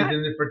No, he stays not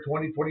in there for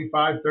 20,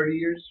 25, 30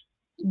 years?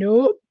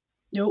 Nope.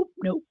 Nope.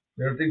 Nope.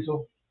 You don't think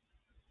so?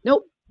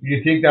 Nope.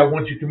 You think that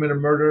once you commit a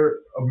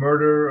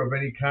murder of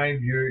any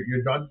kind,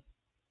 you're done?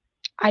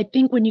 I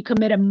think when you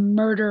commit a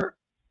murder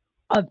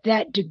of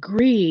that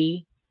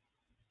degree,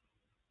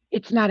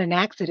 it's not an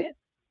accident.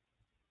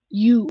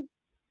 You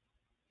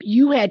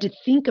you had to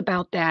think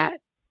about that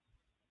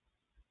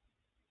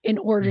in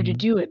order to Hmm.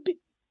 do it.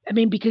 I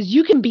mean, because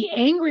you can be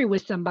angry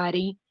with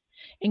somebody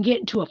and get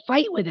into a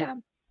fight with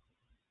them,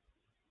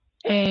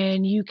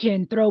 and you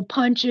can throw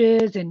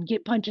punches and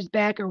get punches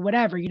back or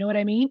whatever. You know what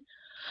I mean?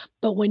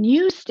 But when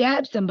you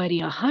stab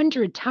somebody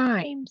 100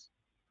 times,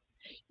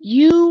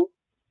 you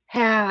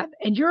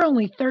and you're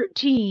only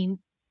 13.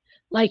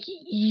 Like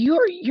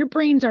your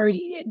brain's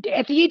already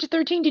at the age of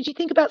 13. Did you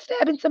think about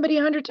stabbing somebody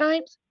 100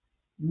 times?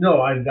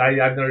 No, I've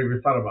never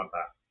even thought about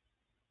that.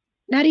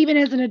 Not even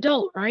as an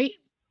adult, right?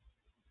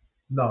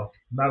 No,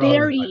 not They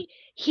 100 times. already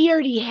He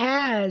already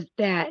has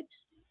that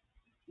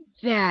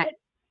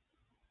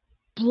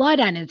blood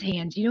on his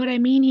hands. You know what I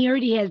mean? He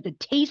already has the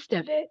taste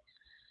of it.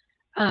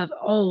 Of,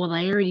 oh well,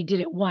 I already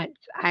did it once.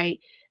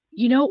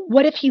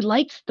 What if he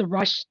likes the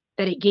rush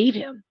that it gave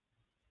him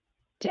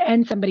to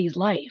end somebody's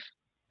life?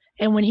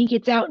 And when he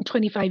gets out in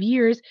 25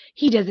 years,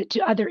 he does it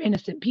to other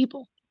innocent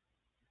people.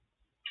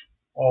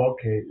 Oh,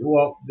 okay.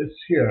 Well, this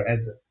here,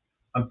 and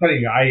I'm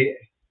telling you,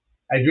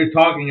 as you're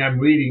talking, I'm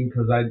reading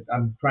because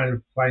I'm trying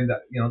to find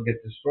that,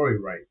 get the story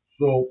right.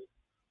 So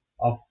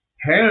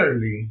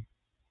apparently,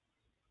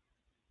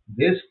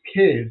 this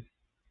kid,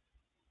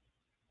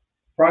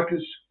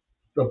 prosec-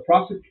 the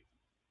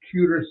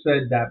prosecutor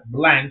said that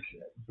blank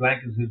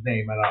is his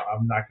name, and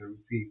I'm not going to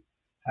repeat,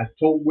 has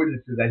told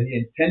witnesses that he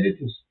intended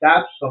to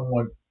stab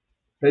someone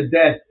to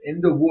death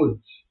in the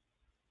woods.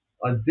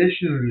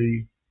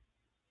 Additionally,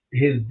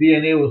 his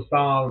DNA was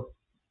found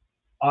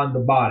on the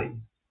body.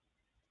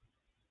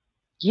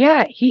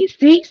 Yeah,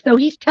 so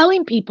he's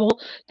telling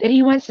people that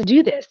he wants to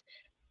do this.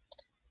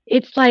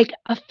 It's like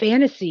a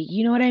fantasy,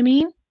 you know what I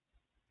mean?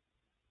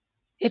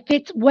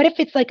 What if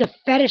it's like a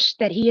fetish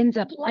that he ends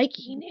up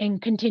liking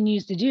and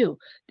continues to do?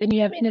 Then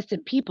you have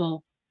innocent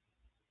people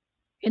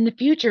in the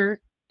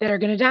future that are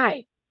going to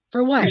die.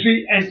 For You what?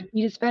 see, Because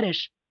he his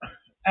fetish.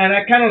 and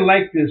I kind of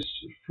like this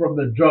from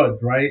the judge,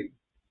 right?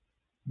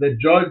 The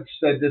judge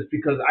said this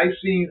because I've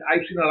seen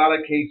a lot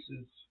of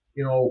cases,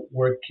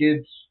 where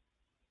kids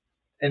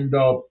end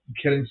up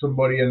killing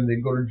somebody and they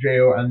go to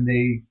jail and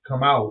they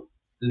come out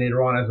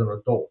later on as an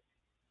adult,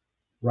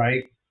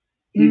 right?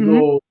 He Hmm.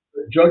 goes,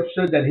 the judge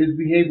said that his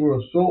behavior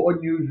was so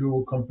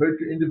unusual compared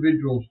to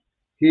individuals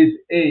his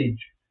age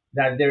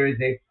that there is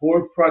a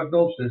poor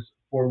prognosis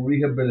for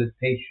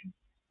rehabilitation.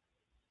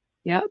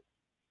 Yep.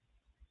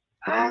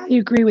 I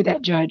agree with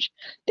that judge.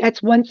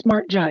 That's one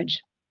smart judge.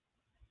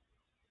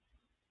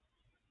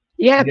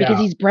 Yeah, because Yeah.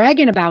 he's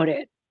bragging about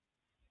it.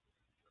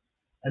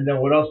 And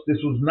then what else? This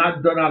was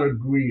not done out of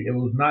greed. It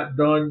was not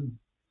done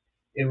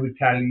in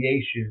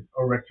retaliation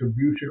or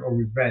retribution or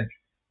revenge.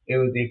 It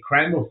was a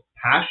crime of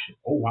passion.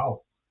 Oh,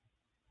 wow.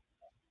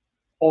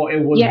 Oh,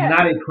 it was Yeah,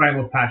 not a crime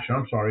of passion.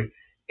 I'm sorry.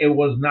 It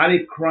was not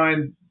a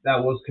crime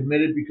that was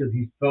committed because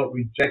he felt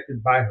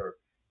rejected by her.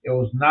 It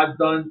was not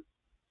done.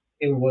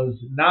 It was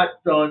not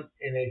done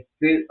in a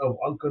fit of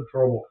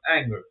uncontrollable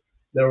anger.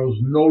 There was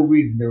no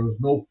reason. There was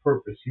no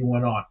purpose. He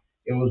went on.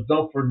 It was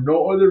done for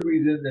no other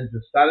reason than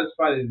to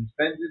satisfy the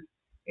defendant's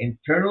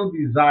internal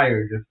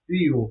desire to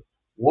feel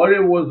what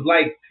it was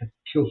like to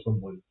kill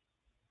somebody.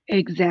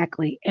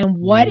 exactly. And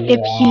what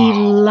if he Wow.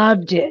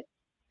 loved it?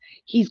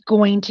 He's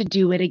going to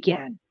do it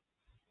again.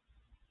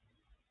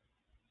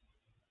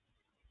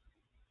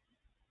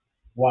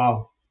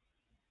 Wow.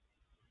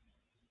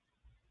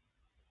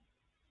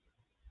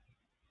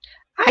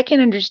 I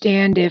can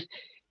understand if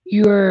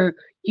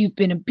you've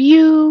been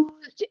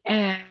abused,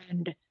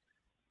 and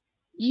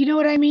you know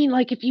what I mean?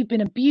 Like if you've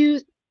been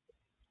abused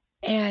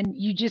and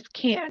you just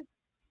can't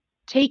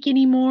take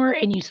anymore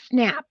and you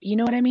snap, you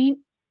know what I mean?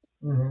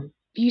 Hmm.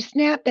 If you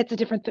snap, that's a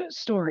different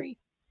story.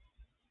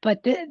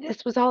 But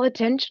this was all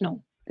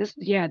intentional. That's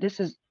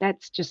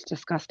just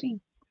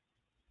disgusting.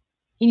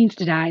 He needs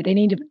to die. They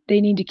need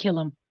to kill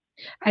him.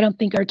 I don't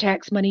think our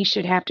tax money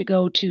should have to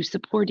go to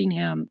supporting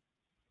him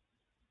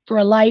for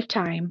a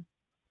lifetime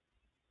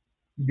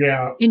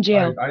Yeah, in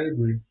I, jail. I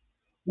agree.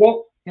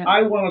 Well, Yeah.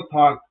 I want to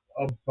talk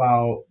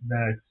about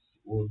next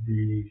will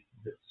be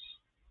this.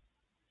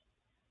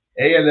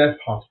 ALF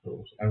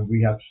hospitals and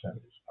rehab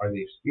centers. Are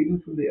they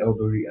stealing from the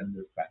elderly and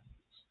their families?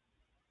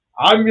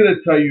 I'm going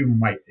to tell you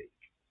my take.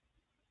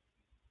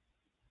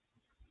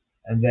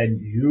 And then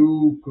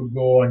you could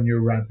go on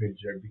your rampage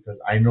there because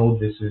I know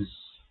this is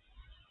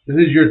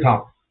your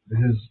topic. This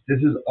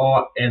is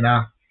all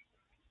Anna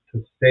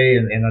to say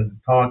and Anna to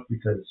talk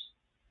because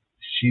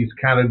she's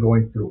kind of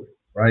going through it,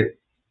 right?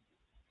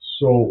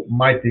 So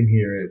my thing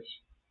here is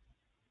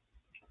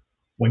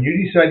when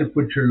you decide to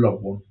put your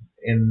loved one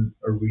in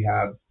a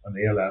rehab, an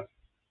ALF,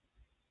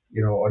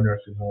 a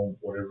nursing home,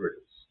 whatever it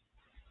is,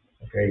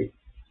 okay,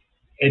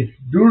 it's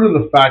due to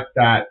the fact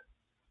that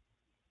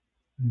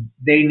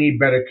they need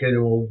better care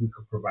than what we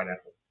could provide at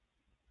home.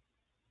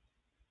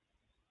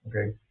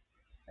 Okay,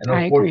 and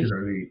I agree.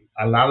 unfortunately,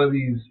 a lot of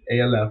these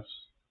ALFs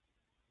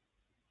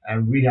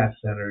and rehab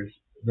centers,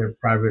 they're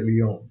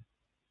privately owned,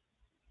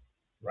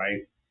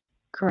 right?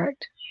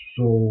 Correct.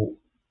 So,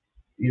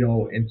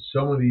 in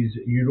some of these,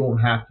 you don't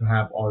have to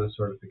have all the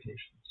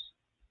certifications.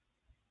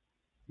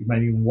 You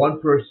might need one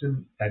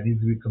person that needs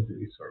to be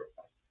completely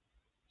certified.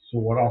 So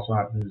what also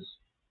happens is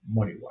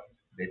money-wise,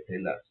 they pay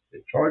less. They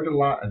charge a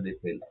lot and they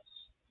pay less.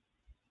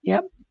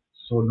 Yep.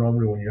 So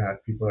normally when you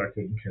have people that are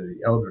taking care of the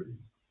elderly,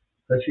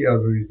 especially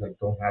elderly that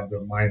don't have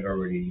their mind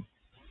already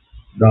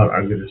done,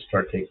 are going to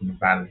start taking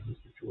advantage of the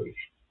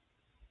situation.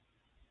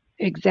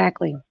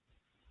 Exactly.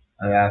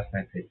 And I asked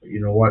my paper, you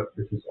know what?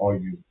 This is all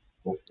you.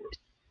 Go for it.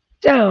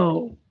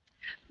 So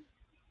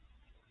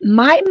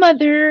my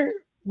mother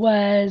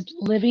was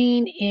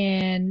living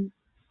in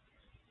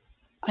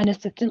an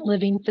assisted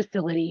living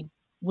facility,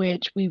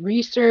 which we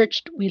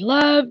researched, we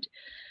loved.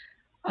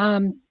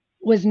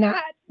 Was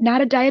not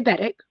a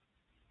diabetic.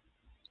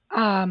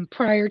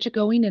 Prior to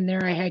going in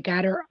there, I had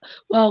got her.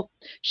 Well,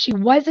 she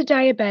was a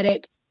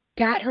diabetic.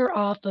 Got her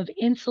off of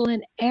insulin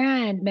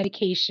and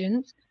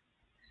medications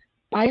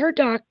by her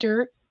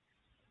doctor.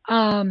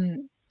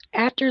 Um,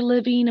 After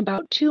living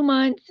about 2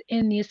 months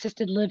in the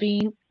assisted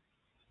living,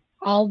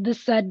 all of a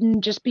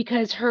sudden, just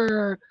because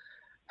her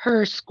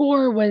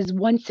score was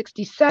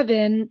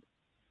 167,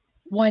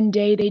 one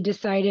day they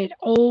decided,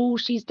 oh,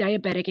 she's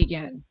diabetic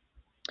again.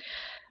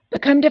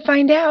 But come to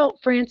find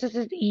out, Frances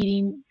is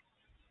eating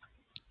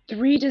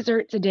 3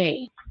 desserts a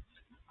day.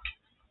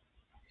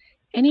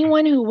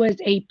 Anyone who was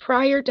a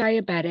prior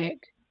diabetic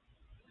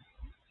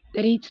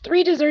that eats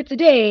 3 desserts a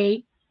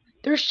day,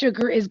 their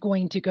sugar is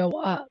going to go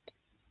up.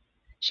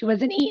 She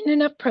wasn't eating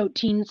enough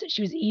proteins.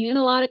 She was eating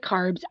a lot of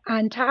carbs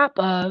on top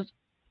of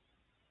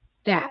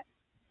that.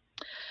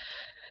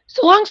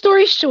 So long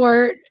story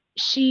short,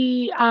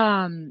 she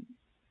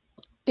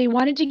they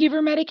wanted to give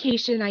her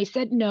medication. I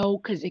said no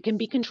because it can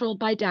be controlled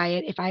by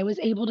diet. If I was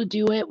able to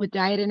do it with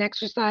diet and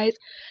exercise,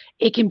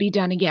 it can be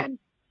done again.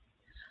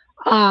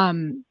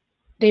 Um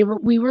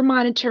we were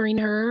monitoring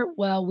her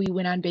while we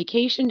went on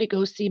vacation to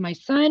go see my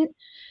son,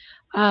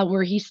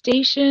 where he's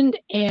stationed,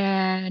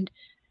 and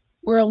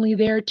we're only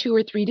there 2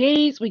 or 3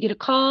 days. We get a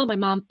call. My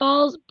mom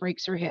falls,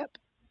 breaks her hip.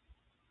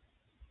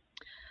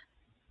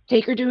 They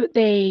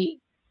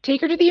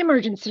take her to the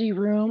emergency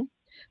room.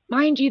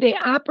 Mind you, they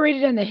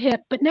operated on the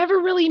hip, but never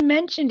really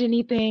mentioned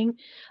anything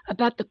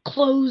about the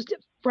closed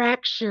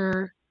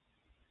fracture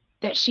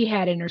that she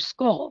had in her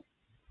skull.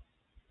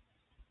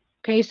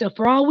 Okay, so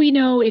for all we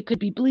know, it could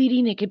be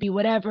bleeding, it could be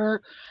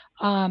whatever.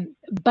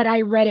 But I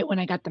read it when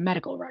I got the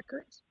medical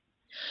records.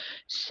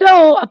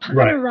 So upon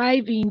Right.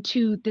 arriving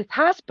to this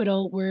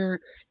hospital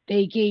where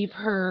they did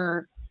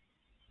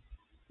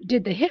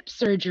the hip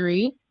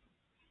surgery,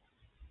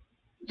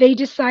 they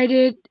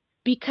decided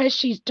because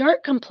she's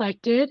dark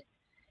complected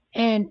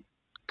and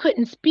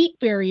couldn't speak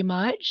very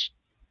much,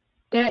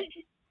 that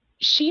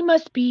she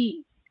must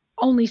be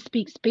only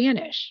speak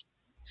Spanish.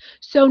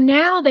 So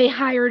now they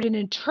hired an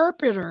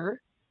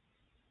interpreter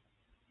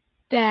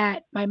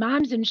that my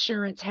mom's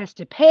insurance has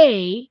to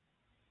pay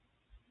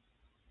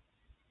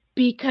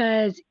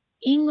because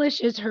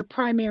English is her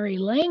primary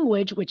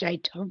language, which I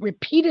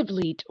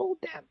repeatedly told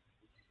them.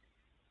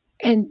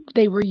 And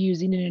they were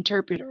using an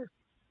interpreter.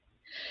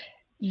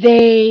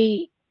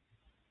 They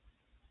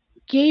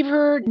gave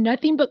her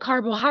nothing but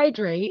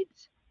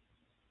carbohydrates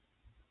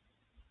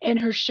and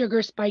her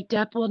sugar spiked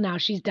up. Well, now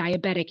she's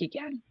diabetic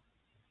again.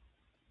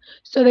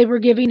 So they were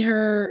giving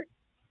her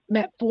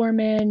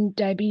metformin,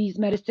 diabetes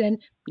medicine.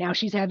 Now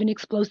she's having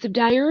explosive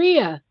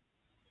diarrhea.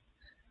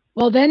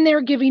 Well, then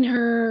they're giving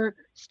her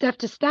stuff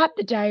to stop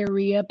the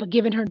diarrhea, but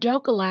giving her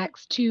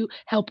Dulcolax to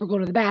help her go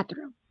to the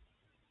bathroom.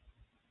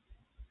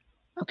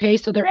 Okay,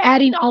 so they're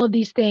adding all of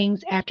these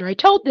things after I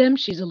told them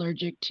she's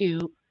allergic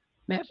to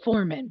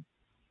metformin.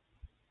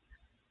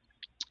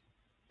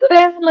 So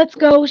then let's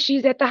go.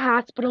 She's at the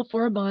hospital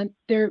for a month.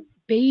 They're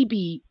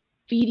baby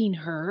feeding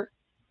her.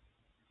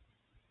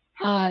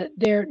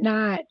 They're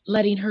not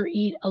letting her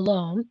eat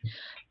alone.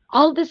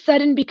 All of a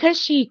sudden,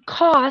 because she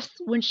coughs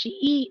when she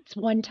eats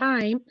one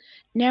time,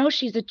 now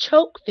she's a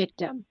choke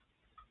victim.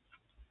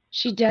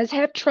 She does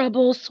have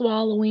trouble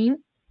swallowing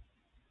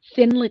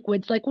thin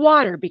liquids like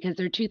water because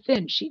they're too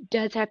thin. She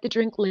does have to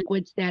drink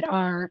liquids that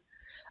are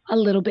a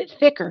little bit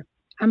thicker.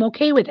 I'm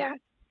okay with that.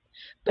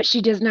 But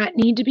she does not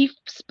need to be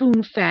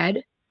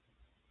spoon-fed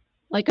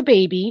like a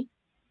baby,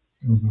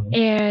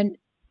 and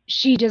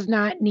she does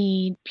not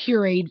need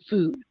pureed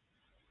food.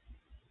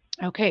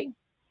 Okay.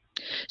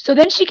 So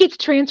then she gets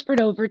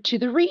transferred over to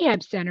the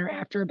rehab center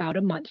after about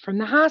a month from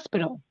the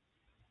hospital.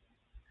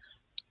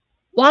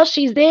 While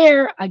she's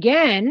there,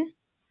 again,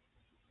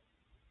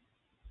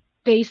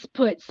 they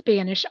put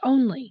Spanish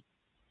only.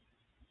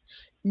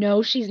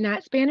 No, she's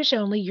not Spanish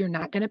only. You're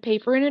not going to pay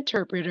for an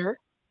interpreter.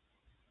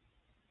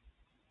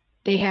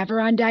 They have her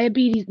on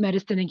diabetes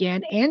medicine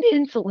again and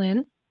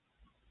insulin.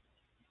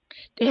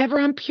 They have her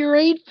on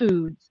pureed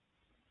foods.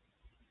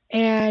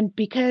 And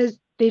because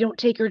they don't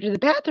take her to the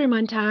bathroom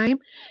on time,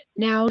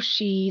 now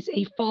she's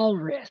a fall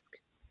risk.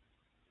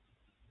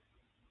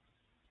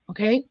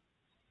 Okay.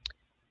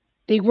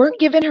 They weren't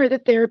giving her the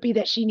therapy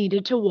that she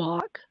needed to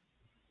walk.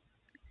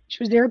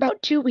 She was there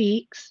about 2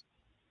 weeks.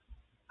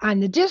 On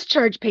the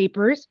discharge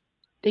papers,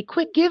 they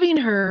quit giving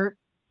her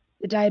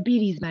the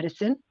diabetes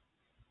medicine.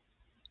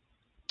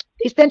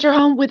 They sent her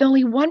home with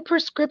only one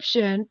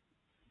prescription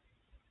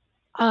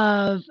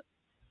of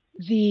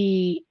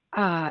the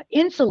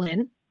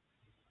insulin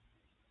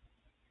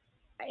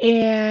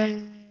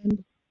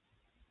and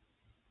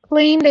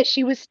claimed that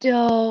she was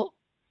still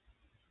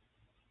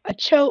a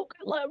choke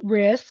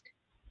risk,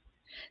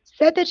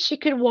 said that she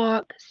could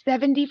walk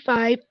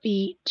 75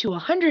 feet to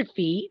 100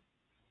 feet.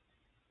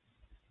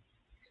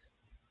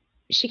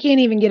 She can't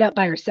even get up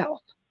by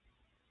herself.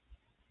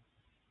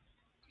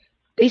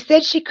 They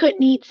said she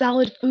couldn't eat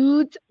solid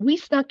foods. We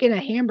snuck in a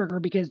hamburger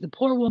because the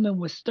poor woman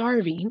was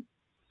starving,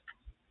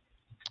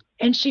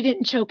 and she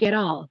didn't choke at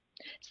all.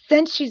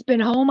 Since she's been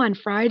home on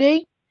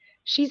Friday,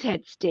 she's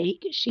had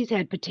steak, she's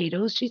had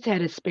potatoes, she's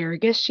had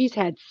asparagus, she's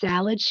had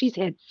salad, she's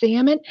had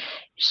salmon,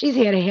 she's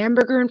had a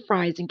hamburger and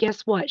fries, and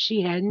guess what?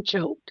 She hadn't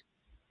choked.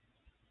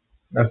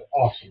 That's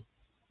awesome.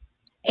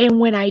 And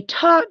when I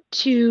talked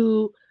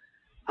to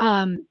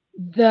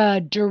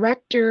the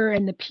director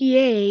and the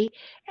PA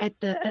at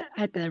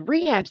the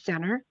rehab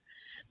center,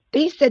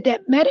 they said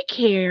that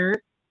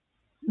Medicare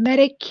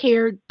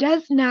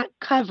does not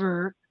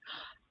cover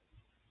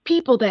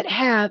people that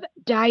have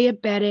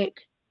diabetic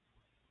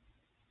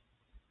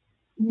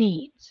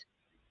needs.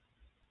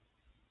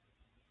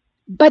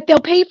 But they'll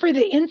pay for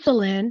the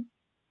insulin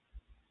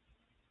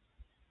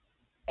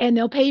and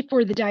they'll pay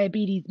for the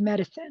diabetes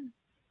medicine.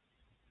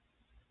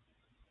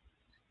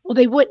 Well,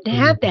 they wouldn't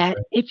have that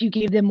if you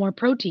gave them more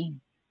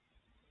protein.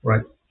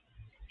 Right.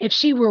 If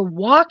she were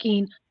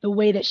walking the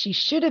way that she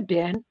should have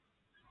been,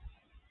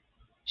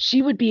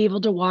 she would be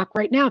able to walk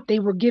right now if they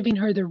were giving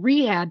her the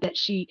rehab that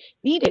she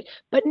needed.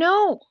 But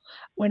no,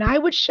 when I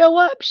would show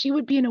up, she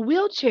would be in a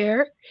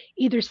wheelchair,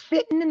 either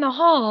sitting in the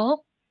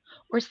hall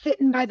or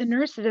sitting by the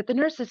nurses at the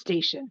nurses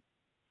station.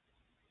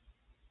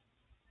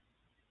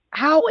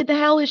 How in the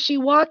hell is she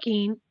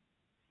walking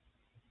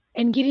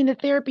and getting the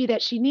therapy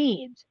that she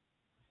needs?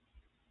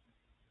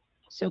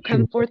 So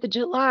come 4th of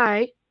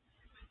July,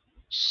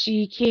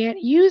 she can't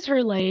use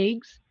her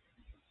legs,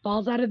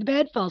 falls out of the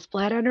bed, falls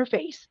flat on her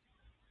face.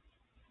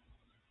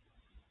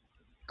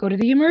 Go to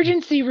the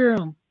emergency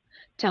room.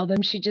 Tell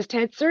them she just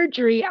had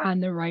surgery on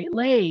the right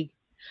leg,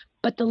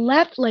 but the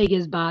left leg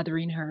is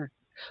bothering her.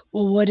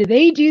 Well, what do?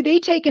 They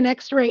take an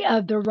x-ray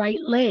of the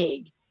right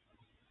leg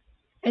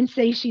and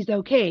say she's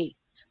okay.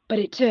 But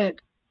it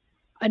took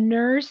a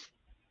nurse,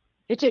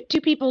 it took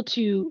 2 people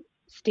to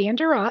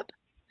stand her up.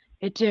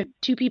 It took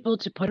 2 people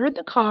to put her in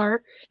the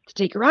car, to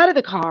take her out of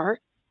the car,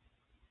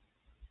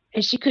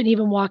 and she couldn't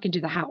even walk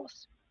into the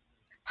house.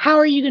 How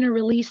are you going to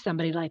release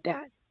somebody like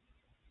that?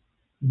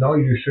 No,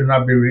 you should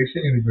not be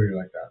releasing anybody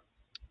like that.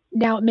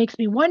 Now it makes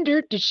me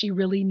wonder, did she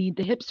really need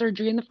the hip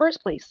surgery in the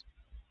first place?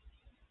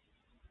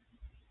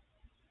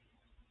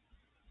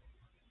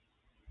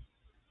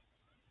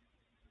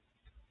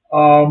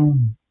 Because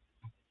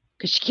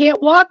she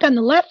can't walk on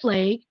the left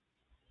leg.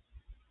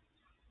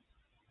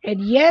 And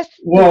yes,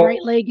 the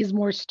right leg is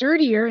more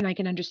sturdier, and I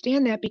can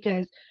understand that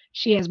because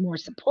she has more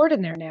support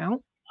in there now.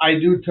 I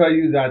do tell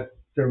you that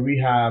the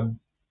rehab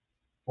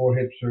for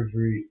hip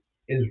surgery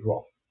is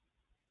rough.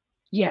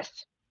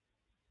 Yes.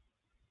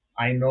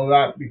 I know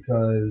that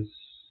because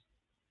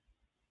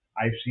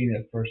I've seen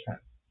it firsthand.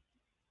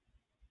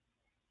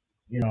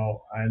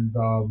 And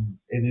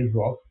it is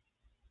rough.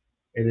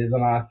 It is a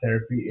lot of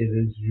therapy.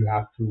 You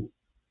have to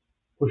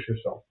push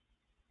yourself.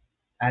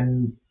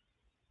 And,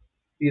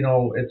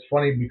 it's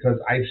funny because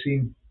I've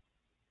seen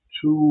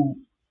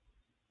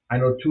I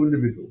know 2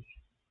 individuals,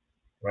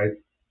 right,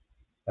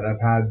 that have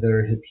had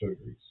their hip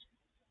surgeries.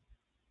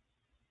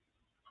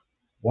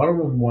 One of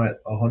them went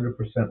 100%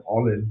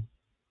 all in,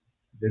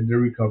 did the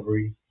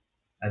recovery,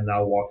 and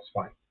now walks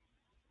fine.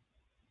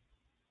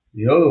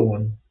 The other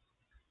one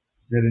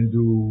didn't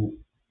do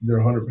their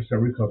 100%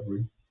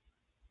 recovery.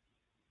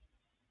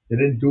 They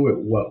didn't do it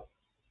well,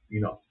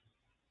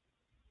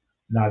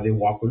 Now they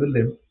walk with a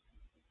limp,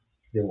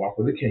 they walk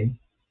with a cane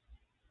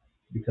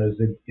because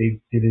they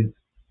didn't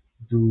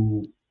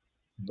do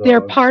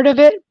They're part of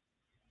it?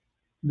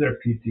 Their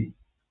PT,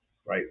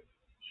 right?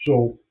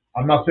 So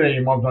I'm not saying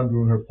your mom's not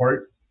doing her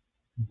part,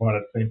 but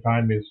at the same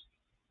time is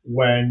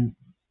when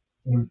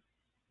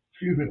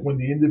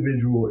the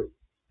individual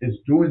is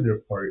doing their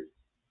part,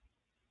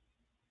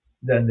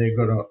 then they're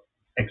gonna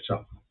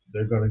excel.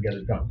 They're gonna get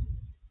it done.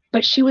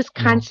 But she was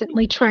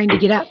constantly trying to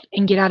get up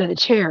and get out of the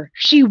chair.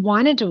 She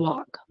wanted to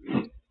walk,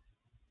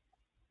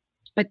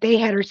 but they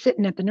had her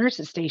sitting at the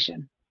nurse's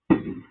station.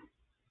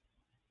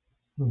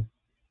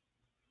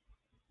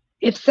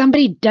 If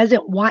somebody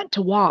doesn't want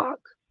to walk,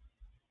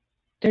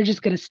 they're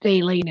just going to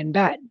stay laying in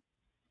bed.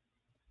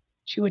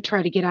 She would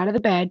try to get out of the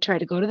bed, try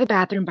to go to the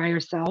bathroom by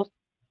herself.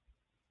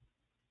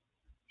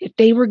 If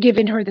they were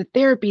giving her the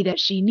therapy that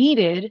she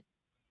needed,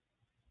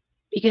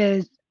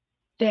 because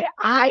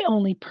I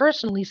only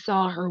personally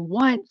saw her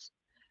once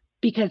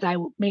because I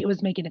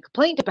was making a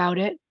complaint about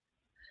it.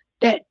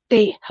 that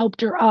they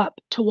helped her up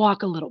to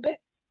walk a little bit.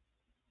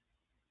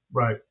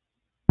 Right.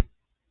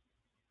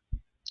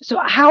 So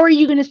how are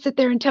you going to sit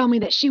there and tell me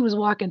that she was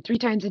walking 3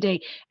 times a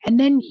day, and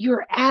then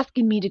you're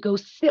asking me to go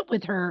sit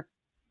with her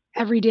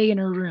every day in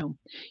her room?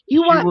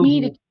 You want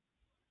me to?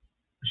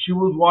 She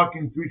was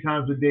walking 3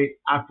 times a day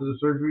after the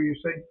surgery, you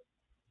say?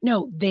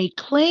 No, they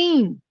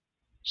claim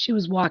she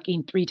was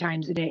walking 3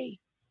 times a day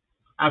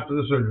After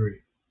the surgery.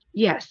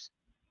 Yes,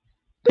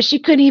 but she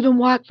couldn't even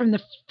walk from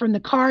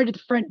the car to the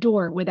front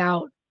door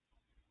without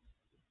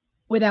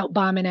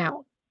bombing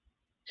out.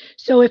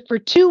 So if for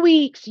 2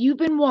 weeks you've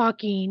been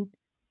walking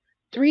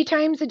 3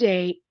 times a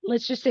day,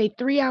 let's just say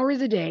 3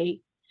 hours a day,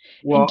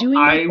 Well, and doing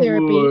your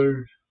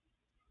therapy.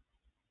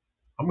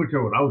 I'm going to tell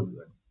you what I would do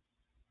then.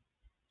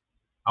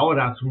 I would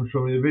ask them to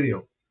show me the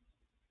video.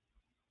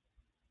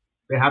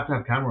 They have to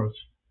have cameras.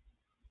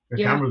 The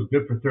camera's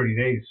good for 30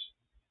 days.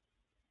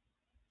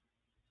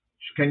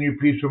 Can you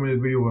please show me the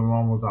video when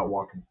Mom was out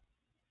walking?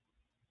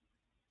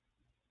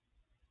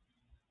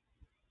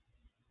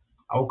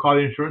 I will call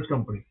the insurance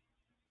company.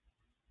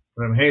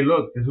 Tell them, hey,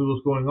 look, this is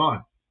what's going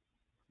on.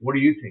 What do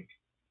you think?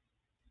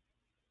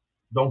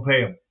 Don't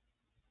pay them.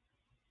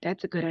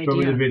 That's a good idea. Show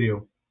me the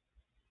video.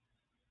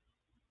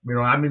 You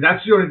know, I mean,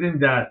 that's the only thing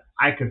that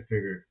I could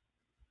figure.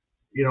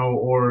 You know,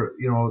 or,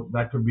 you know,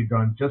 that could be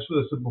done just for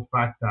the simple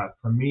fact that,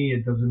 for me,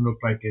 it doesn't look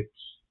like it's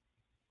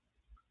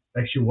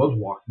like she was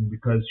walking,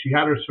 because she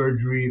had her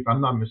surgery, if I'm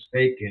not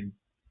mistaken,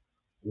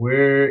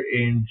 we're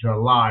in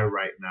July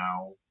right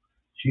now.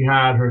 She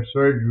had her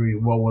surgery,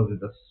 what was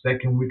it, the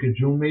second week of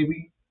June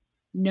maybe?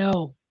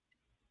 No.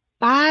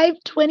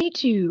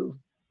 5/22.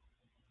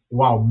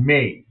 Wow,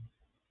 May.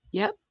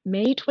 Yep,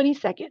 May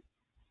 22nd.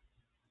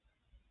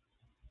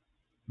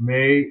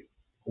 May.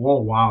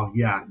 Oh, wow,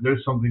 yeah,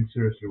 there's something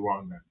seriously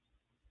wrong there.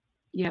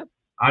 Yep.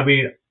 I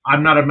mean,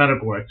 I'm not a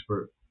medical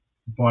expert,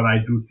 but I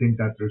do think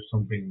that there's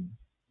something.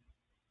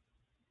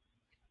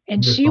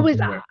 And she was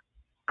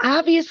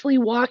obviously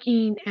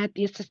walking at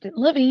the assisted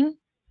living,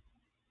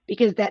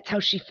 because that's how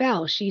she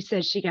fell. She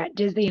says she got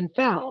dizzy and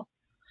fell.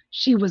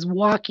 She was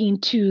walking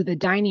to the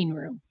dining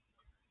room.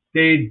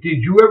 Did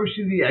you ever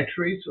see the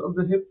x-rays of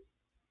the hip?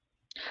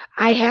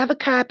 I have a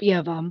copy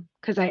of them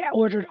because I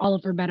ordered all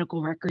of her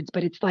medical records,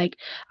 but it's like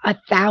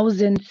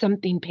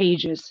 1,000-something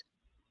pages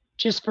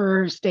just for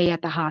her stay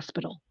at the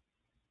hospital.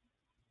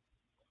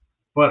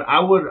 But I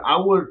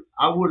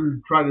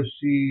would try to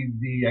see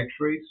the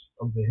x-rays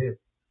of the hip.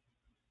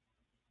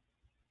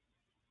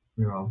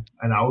 You know,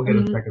 and I will get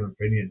a second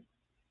opinion.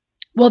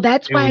 Well,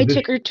 that's why I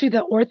took her to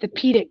the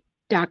orthopedic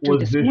doctor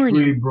this morning. Was this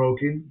really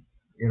broken?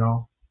 You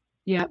know?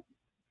 Yep.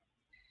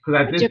 Because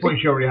at this point,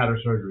 she already had her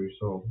surgery,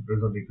 so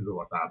there's nothing to do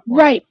about that.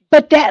 Right,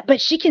 but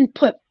she can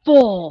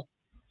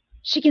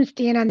she can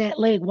stand on that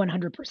leg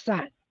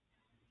 100%.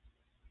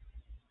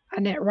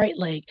 On that right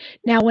leg.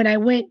 Now, when I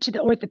went to the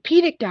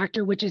orthopedic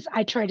doctor, which is,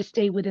 I try to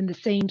stay within the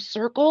same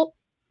circle,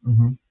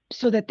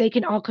 so that they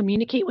can all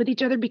communicate with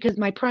each other, because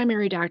my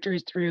primary doctor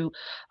is through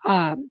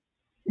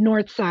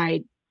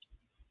Northside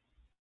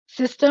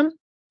system.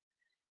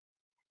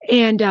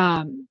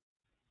 And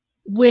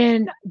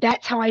when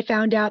that's how I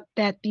found out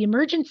that the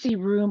emergency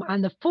room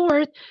on the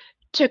 4th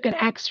took an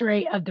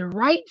x-ray of the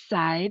right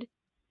side,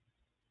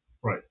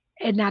 right,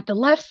 and not the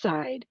left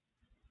side.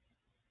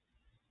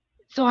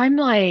 So I'm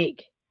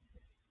like,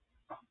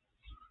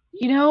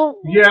 you know,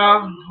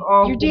 yeah,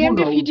 you're damned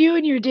if you do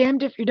and you're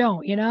damned if you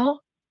don't, you know?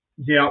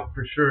 Yeah,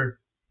 for sure.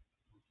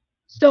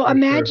 So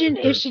imagine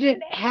if she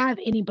didn't have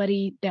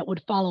anybody that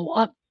would follow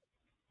up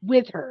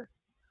with her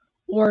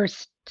or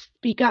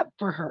speak up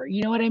for her.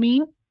 You know what I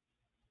mean?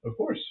 Of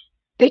course.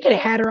 They could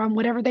have had her on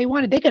whatever they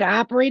wanted. They could have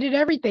operated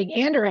everything,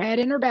 and her head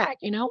and her back,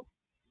 you know?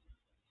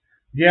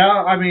 Yeah,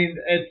 I mean,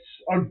 it's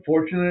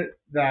unfortunate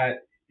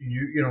that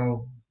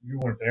you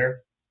weren't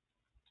there.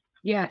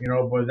 Yeah. You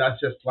know, but that's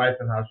just life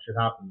and how shit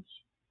happens.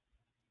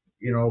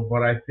 You know,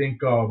 but I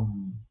think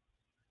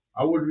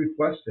I would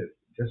request it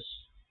just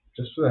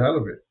for the hell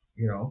of it,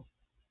 you know,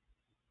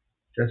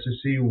 just to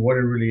see what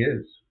it really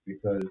is,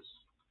 because,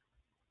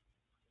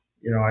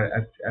 you know,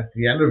 at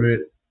the end of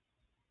it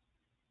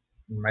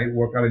might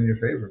work out in your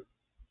favor.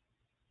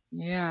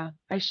 Yeah,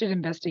 I should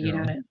investigate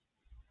on it.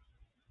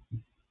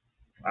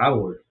 I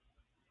would.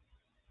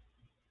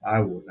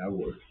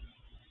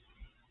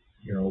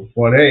 You know,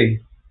 but hey,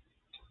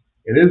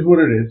 it is what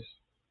it is.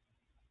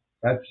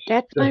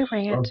 That's my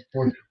rant.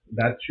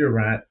 That's your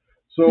rant.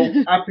 So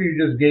after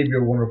you just gave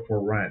your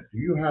wonderful rant, do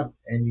you have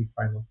any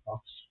final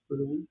thoughts for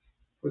the week,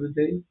 for the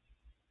day?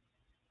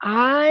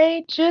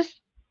 I just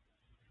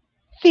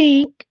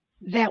think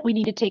that we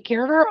need to take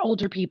care of our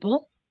older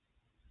people.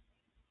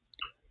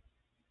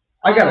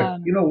 I gotta,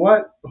 you know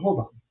what? Hold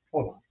on.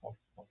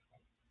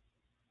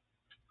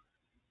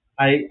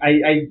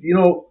 You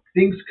know,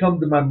 things come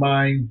to my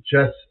mind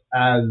just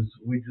as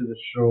we do the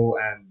show,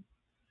 and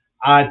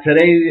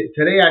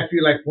today I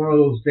feel like one of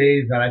those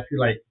days that I feel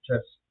like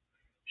just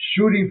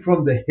shooting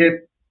from the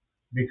hip,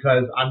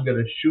 because I'm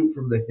gonna shoot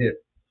from the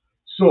hip.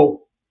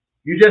 So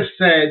you just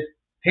said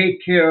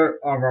take care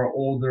of our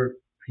older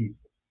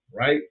people,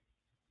 right?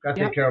 Got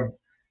to take Yep. care of.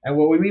 And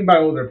what we mean by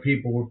older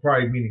people, we're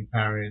probably meaning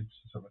parents,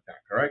 something like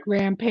that, correct?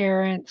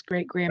 Grandparents,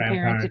 great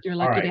grandparents, if Grandparents. you're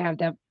All lucky to right. have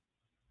them.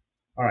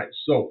 All right.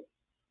 So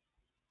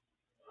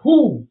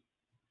who,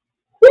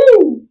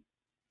 who,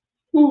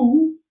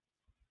 who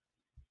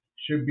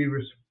should be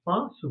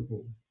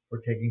responsible for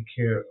taking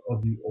care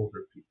of the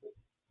older people?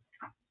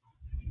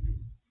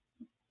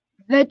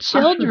 The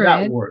How should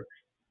that children, work?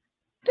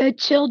 the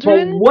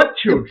But children, what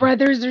the children?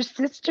 brothers or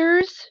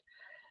sisters,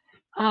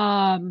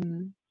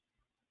 um,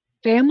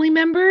 family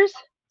members.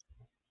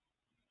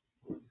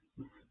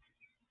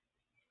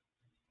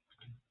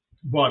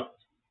 But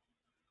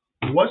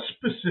what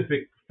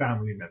specific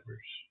family members?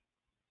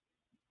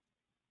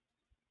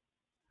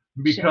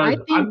 I Because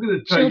think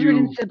children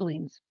and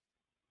siblings.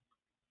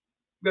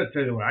 I'm going to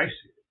tell you what I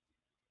see,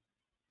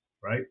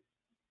 right?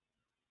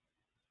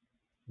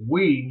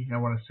 We,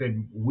 and when I say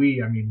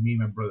we, I mean me,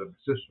 my brother, and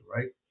sister,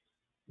 right?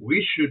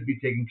 We should be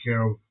taking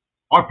care of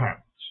our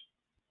parents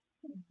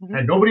Mhm.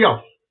 and nobody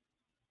else.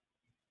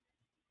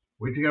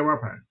 We take care of our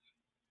parents.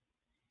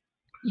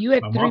 You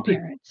have My three mom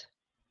takes, parents.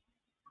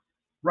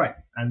 right,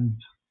 and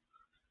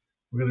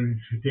we're going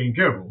to be taking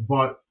care of them.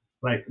 But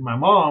like my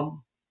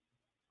mom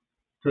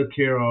took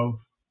care of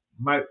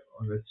my,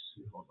 let's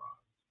see, hold on.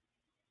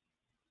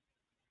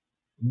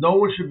 No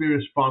one should be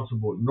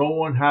responsible. No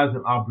one has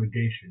an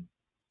obligation.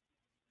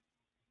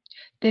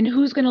 Then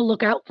who's going to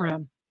look out for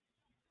them?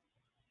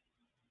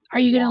 Are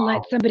you going to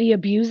let Wow. somebody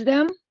abuse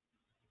them?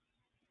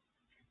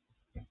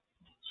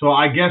 So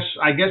I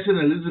guess in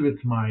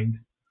Elizabeth's mind,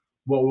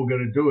 what we're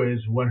gonna do is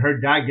when her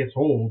dad gets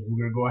old,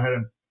 we're gonna go ahead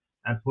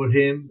and put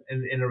him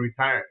in a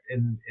retire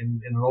in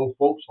an old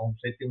folks home.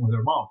 Same thing with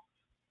her mom.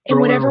 And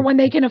Throw her in whatever an one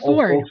they can old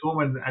afford. folks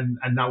home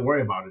and not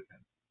worry about it then.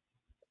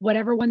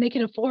 Whatever one they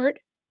can afford.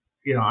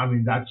 I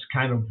mean that's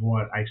kind of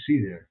what I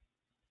see there.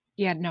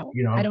 Yeah, no,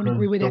 I don't Because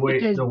agree with the that way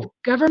because the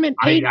government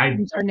paid I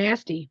ones are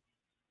nasty.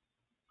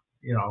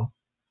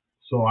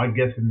 so I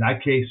guess in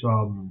that case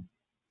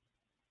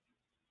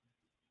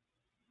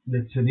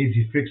it's an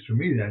easy fix for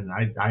me then.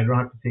 I don't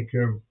have to take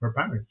care of her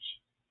parents.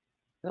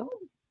 So,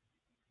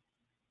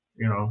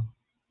 You know.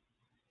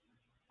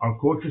 Our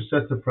culture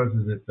sets the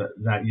precedent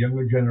that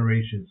younger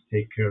generations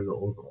take care of the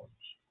older ones.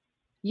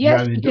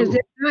 Yeah, yes, they because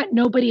if do. not,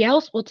 nobody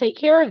else will take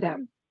care of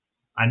them.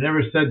 I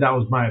never said that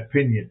was my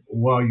opinion.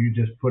 Well, you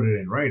just put it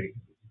in writing.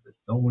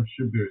 No one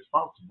should be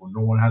responsible.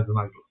 No one has an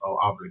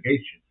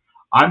obligation.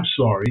 I'm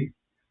sorry,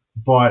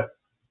 but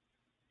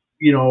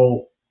you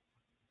know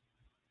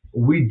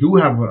we do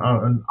have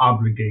an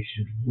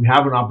obligation. We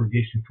have an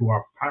obligation to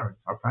our parents.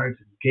 Our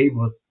parents gave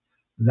us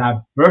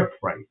that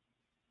birthright.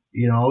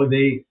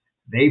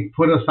 They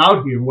put us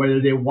out here,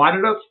 whether they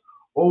wanted us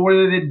or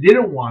whether they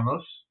didn't want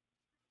us.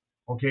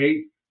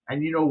 Okay,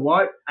 and you know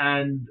what?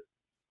 And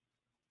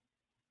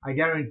I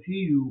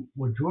guarantee you,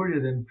 majority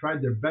of them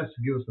tried their best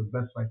to give us the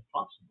best life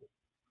possible.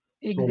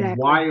 So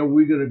why Exactly. are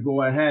we going to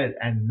go ahead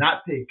and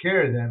not take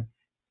care of them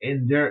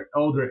in their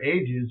elder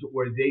ages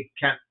where they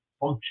can't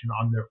function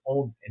on their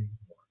own anymore?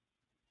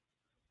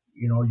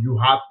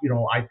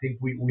 I think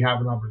we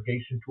have an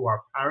obligation to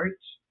our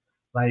parents.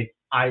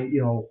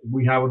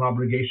 We have an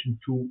obligation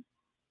to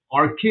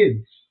our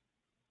kids.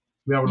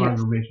 We have an Yes.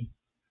 obligation.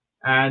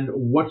 And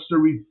what's the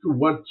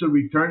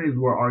return is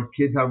where our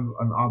kids have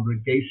an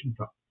obligation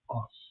to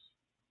us.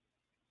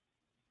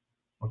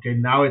 Okay,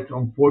 now it's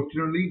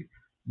unfortunately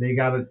they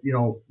got to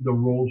the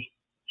rules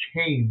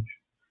change,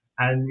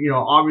 and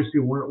obviously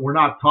we're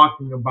not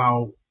talking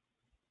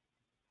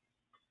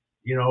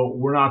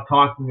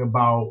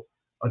about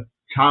a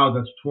child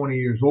that's 20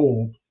 years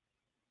old.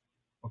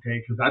 Okay,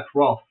 because that's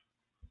rough.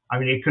 I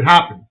mean, it could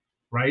happen,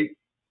 right?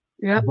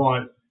 Yep.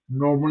 But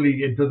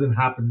normally it doesn't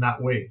happen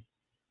that way.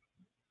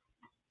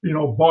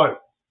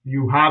 But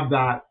you have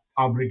that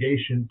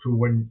obligation to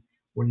when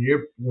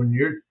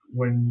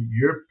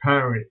your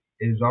parent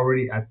is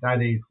already at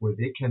that age where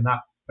they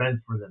cannot fend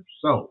for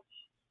themselves.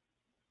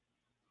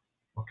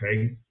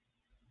 Okay,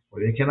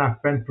 where they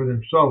cannot fend for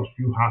themselves,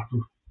 you have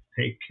to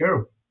take care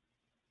of them.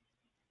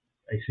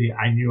 I see.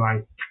 I knew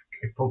I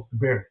poked the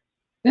bear.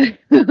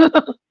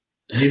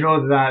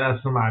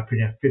 That's not my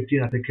opinion. At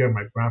 15, I took care of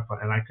my grandpa,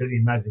 and I couldn't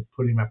imagine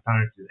putting my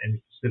parents in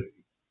any facility.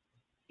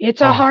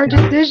 It's a Oh, hard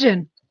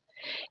decision.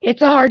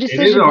 It's a hard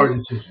it is a decision. hard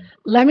decision.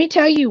 Let me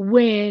tell you,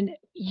 when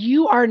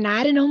you are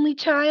not an only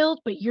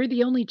child, but you're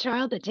the only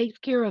child that takes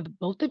care of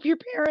both of your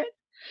parents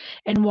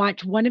and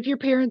watch one of your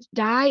parents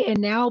die and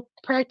now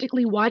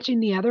practically watching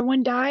the other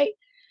one die,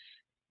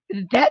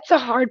 that's a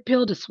hard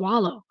pill to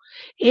swallow.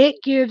 It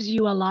gives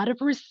you a lot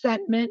of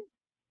resentment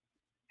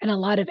and a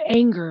lot of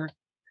anger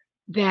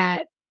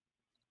that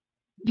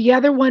the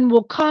other one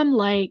will come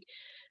like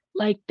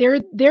they're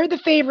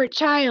the favorite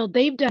child.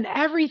 They've done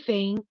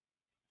everything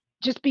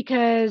just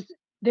because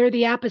they're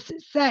the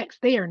opposite sex.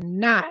 They are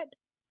not.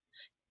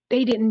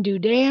 They didn't do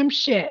damn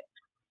shit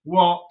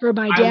Well, for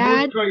my I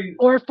will dad tell you.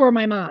 or for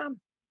my mom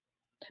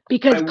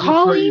I because will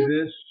tell you calling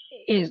this.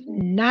 is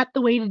not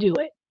the way to do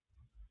it.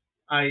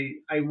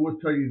 I will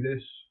tell you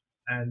this,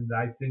 and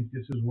I think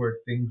this is where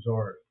things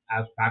are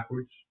as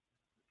backwards.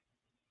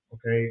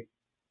 Okay,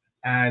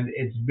 and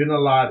it's been a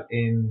lot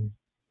in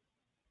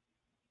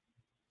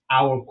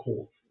our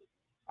culture,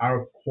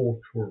 our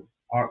culture,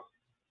 our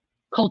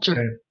Culture.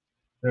 okay.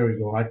 There we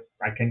go. I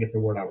can't get the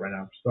word out right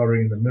now. I'm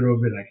stuttering in the middle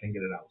of it, and I can't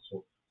get it out.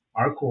 So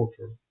our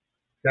culture,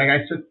 like I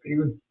said,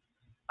 even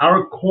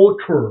our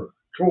culture.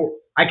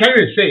 I can't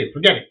even say it.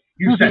 Forget it.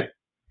 You said it.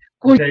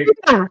 Okay.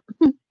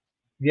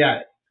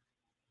 Yeah,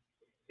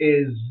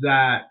 is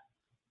that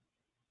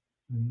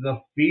the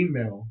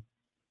female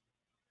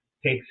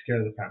takes care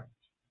of the parents.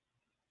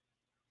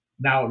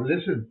 Now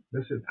listen.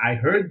 I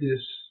heard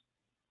this,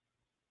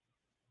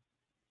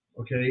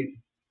 okay,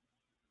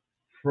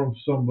 from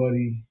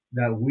somebody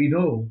that we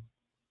know.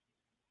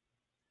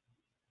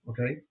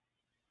 Okay,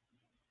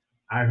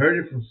 I heard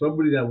it from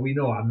somebody that we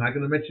know. I'm not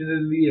going to mention it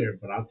in the air,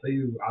 but I'll tell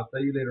you. I'll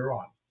tell you later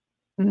on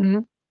Mm-hmm.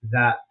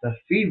 that the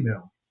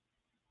female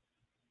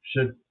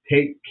should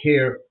take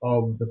care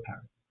of the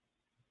parent.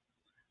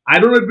 I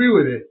don't agree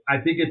with it. I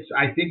think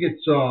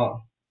it's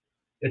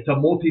a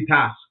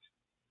multitask.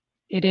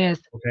 It is,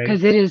 Okay,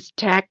 because it is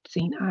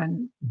taxing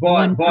on but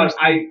one but person.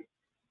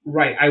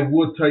 I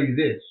will tell you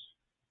this,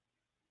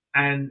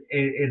 and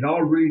it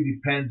all really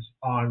depends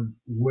on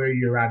where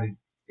you're at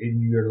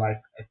in your life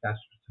at that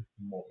specific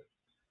moment.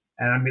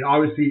 And I mean,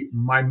 obviously,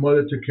 my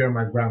mother took care of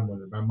my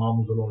grandmother. My mom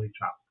was the only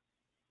child.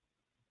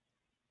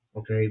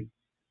 Okay,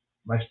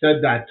 my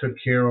stepdad took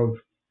care of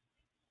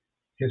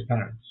his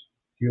parents.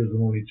 He was the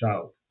only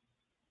child.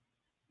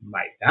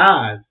 My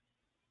dad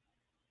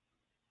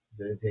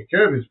didn't take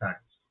care of his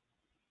parents,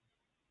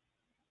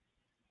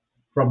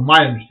 from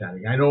my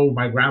understanding. I know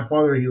my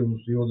grandfather. He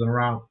wasn't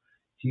around.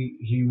 He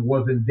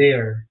wasn't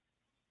there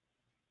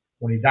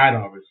when he died.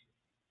 Obviously,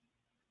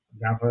 my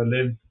grandfather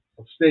lived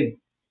upstate.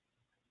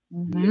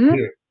 He lived Mm-hmm.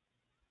 here.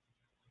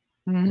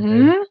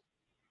 Okay. Mm-hmm.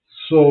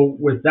 So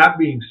with that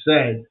being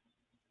said,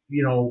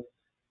 you know,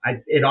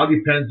 it all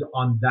depends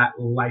on that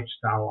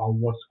lifestyle,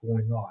 on what's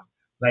going on.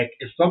 Like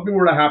if something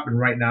were to happen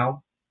right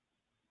now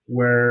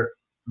where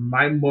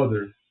my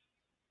mother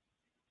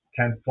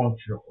can't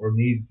function or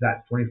needs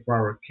that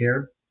 24-hour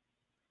care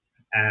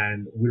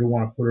and we don't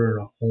want to put her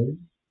in a home,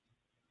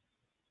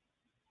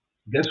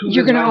 guess who's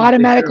You're in going to line to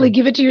take care of automatically her?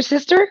 give it to your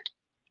sister?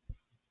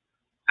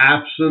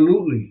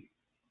 Absolutely.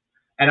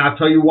 And I'll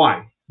tell you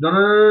why.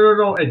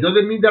 No. It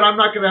doesn't mean that I'm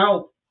not going to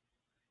help.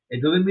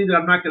 It doesn't mean that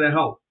I'm not going to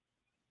help.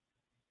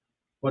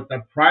 But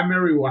the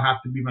primary will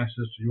have to be my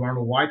sister. You want to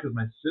know why? Because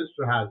my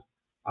sister has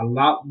a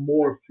lot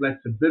more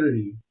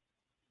flexibility,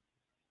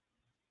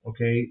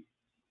 okay?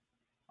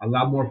 A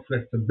lot more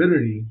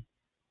flexibility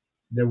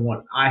than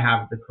what I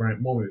have at the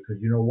current moment.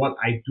 Because you know what?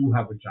 I do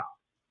have a job.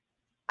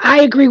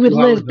 I agree I with do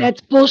have Liz. a job.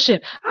 That's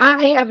bullshit.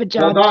 I have a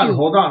job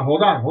too.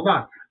 Hold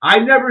on. I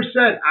never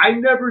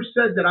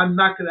said that I'm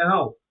not going to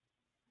help.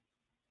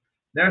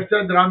 Never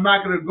said that I'm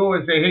not going to go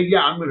and say, hey,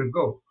 yeah, I'm going to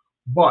go.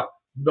 But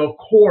the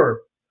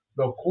core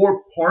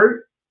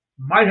part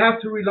might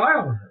have to rely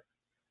on her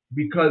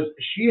because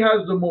she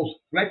has the most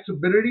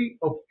flexibility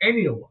of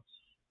any of us.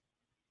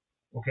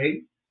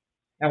 Okay?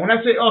 And when I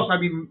say us, I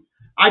mean,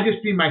 I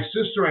just mean my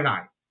sister and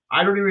I.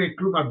 I don't even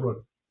include my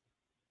brother.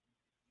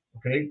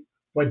 Okay?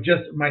 But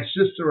just my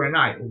sister and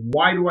I.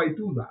 Why do I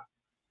do that?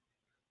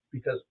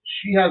 Because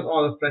she has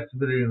all the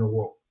flexibility in the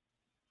world.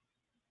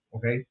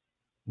 Okay?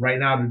 Right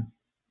now,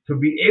 to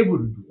be able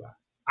to do that.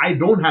 I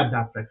don't have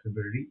that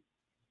flexibility.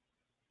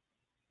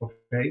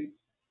 Okay?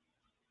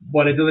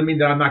 But it doesn't mean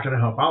that I'm not going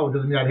to help out. It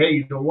doesn't mean that, hey,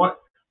 you know what?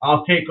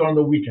 I'll take her on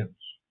the weekends.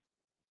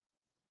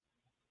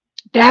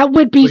 That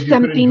would be So you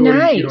can something enjoy,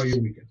 nice.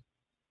 your weekend.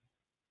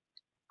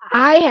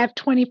 I have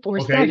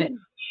Okay? 24/7.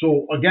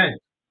 So again,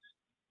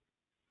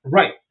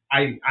 right.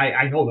 I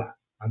know that.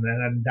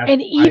 And that's,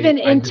 And even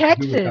I in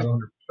disagree with that Texas,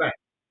 100%.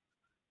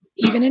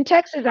 even in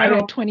Texas, I I've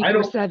had know.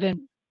 24/7,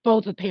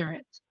 both the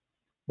parents.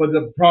 But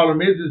the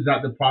problem is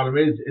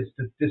it's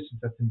the distance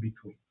that's in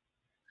between.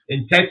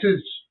 In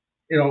Texas,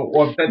 you know,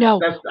 well, No,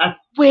 that's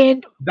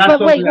but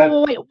something that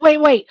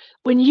wait.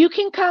 When you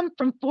can come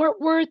from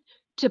Fort Worth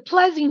to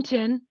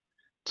Pleasanton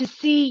to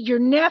see your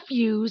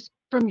nephews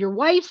from your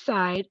wife's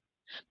side,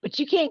 but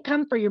you can't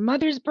come for your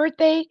mother's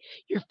birthday,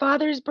 your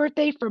father's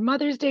birthday, for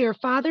Mother's Day or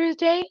Father's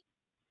Day,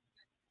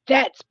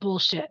 that's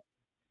bullshit.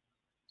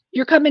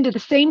 You're coming to the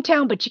same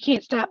town, but you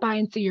can't stop by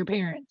and see your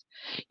parents.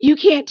 You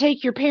can't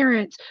take your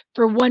parents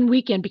for one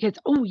weekend because,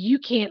 oh, you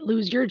can't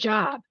lose your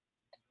job.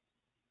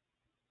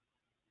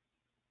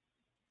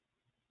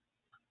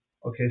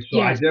 okay.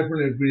 So I Yes.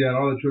 definitely agree that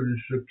all the children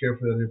should care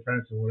for their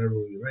parents and whatever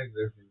we make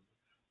difference.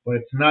 But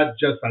it's not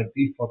just by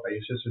default that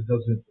your sister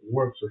doesn't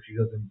work, so she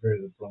doesn't bear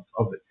the brunt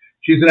of it.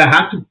 She's gonna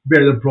have to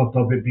bear the brunt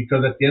of it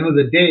because at the end of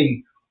the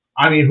day,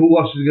 I mean, who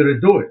else is gonna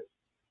do it?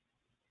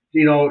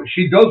 You know,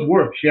 she does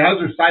work. She has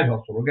her side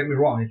hustle. Don't get me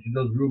wrong, and she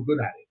does real good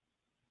at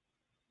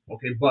it.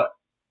 Okay, but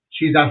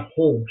she's at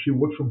home. She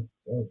works from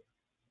home,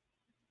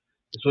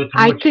 so it's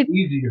I much could,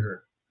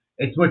 easier.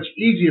 It's much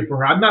easier for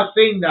her. I'm not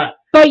saying that.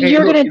 but Hey,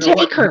 you're look, going you to know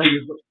what? take her.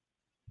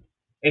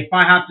 If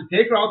I have to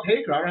take her, I'll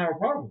take her. I don't have a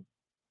problem.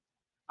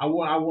 I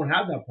won't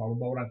have that problem.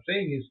 But what I'm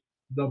saying is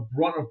the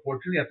brunt,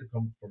 unfortunately, has to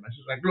come from us.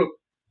 It's like, look,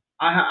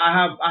 I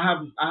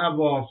have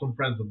some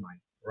friends of mine,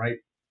 right?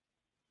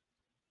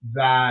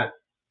 That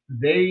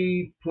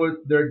they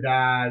put their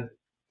dad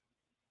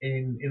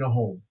in a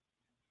home.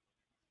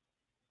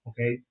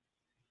 Okay,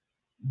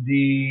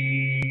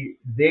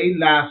 they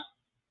last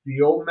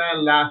the old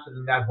man lasted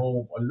in that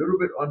home a little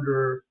bit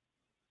under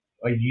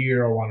a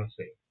year, I want to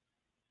say.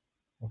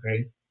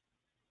 Okay,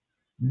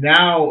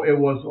 now it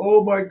was,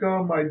 oh my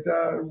god, my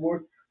dad,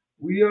 what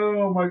we,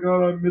 oh my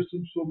god, I miss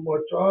him so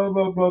much. Oh,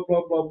 blah blah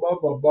blah blah blah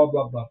blah blah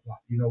blah blah blah.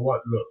 You know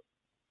what? Look,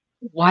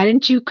 Why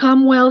didn't you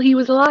come while he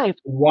was alive?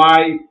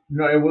 why?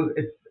 No,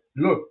 it's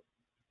look.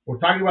 We're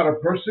talking about a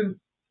person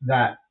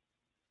that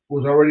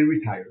was already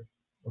retired.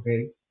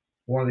 Okay,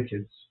 one of the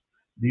kids.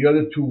 The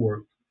other two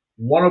worked.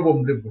 One of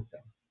them lived with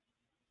them.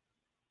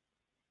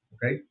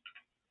 Okay,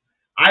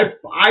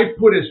 I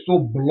put it so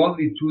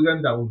bluntly to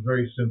them that was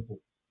very simple.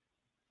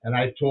 And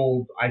I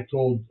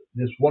told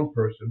this one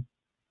person,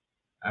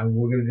 and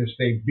we're gonna just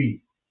say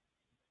B.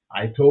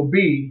 I told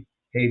B,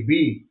 hey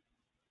B,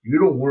 you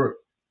don't work.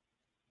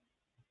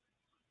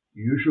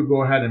 You should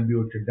go ahead and be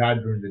with your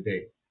dad during the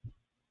day,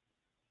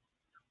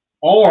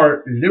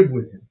 or live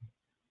with him.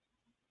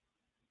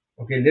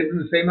 Okay, live in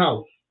the same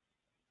house.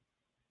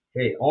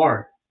 Hey,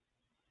 or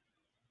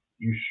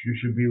you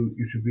should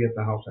be at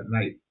the house at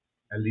night,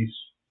 at least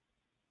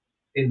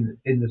in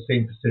the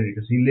same vicinity,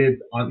 because he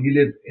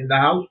lived in the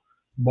house,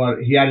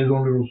 but he had his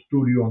own little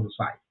studio on the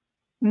side,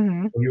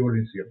 Hmm. so he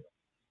wouldn't see him.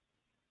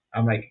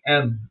 I'm like,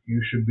 M,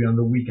 you should be on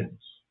the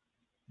weekends.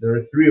 There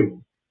are three of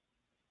them.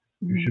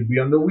 You Hmm. should be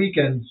on the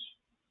weekends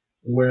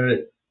where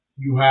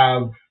you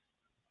have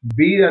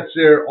B that's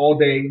there all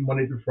day,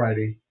 Monday to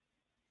Friday,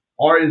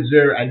 or is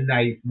there at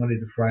night, Monday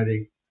to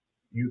Friday.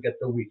 You get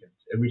the weekends.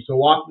 Every so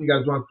often, you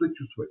guys want to switch,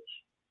 you switch.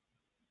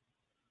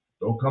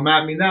 Don't come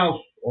at me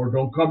now, or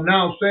don't come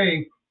now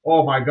saying,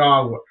 "Oh my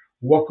God,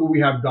 what could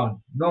we have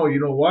done?" No, you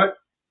know what?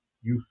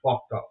 You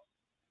fucked up.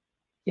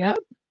 Yep.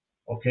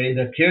 Okay,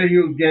 the care he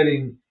was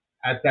getting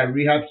at that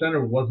rehab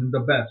center wasn't the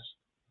best.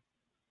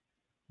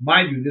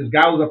 Mind you, this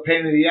guy was a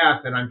pain in the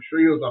ass, and I'm sure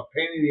he was a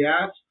pain in the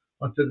ass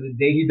until the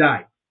day he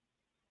died.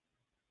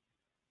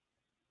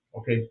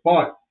 Okay,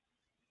 but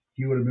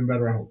he would have been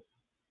better at home.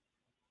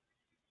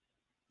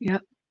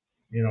 Yep.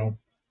 You know,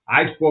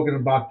 I've spoken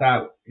about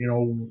that,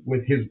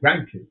 with his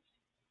grandkids.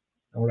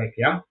 And we're like,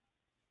 yeah,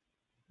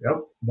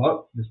 yep,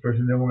 but this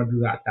person didn't want to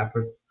do that. That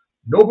person,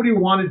 nobody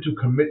wanted to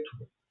commit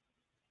to it.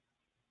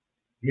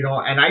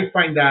 And I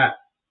find that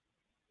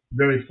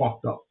very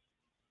fucked up.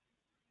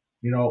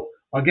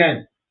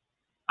 Again,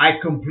 I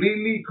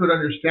completely could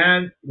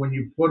understand when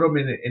you put them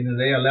in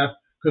an ALF,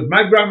 because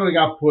my grandmother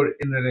got put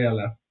in an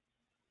ALF.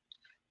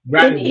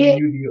 And Granted,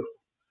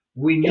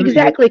 we knew the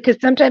exactly, because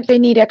sometimes they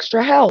need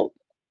extra help.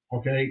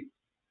 okay,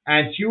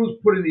 and she was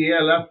put in the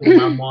ALF when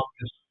my mom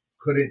just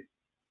couldn't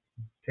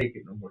take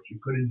it no more. She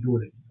couldn't do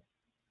it anymore.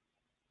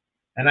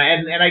 And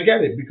I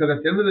get it, because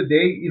at the end of the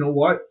day, you know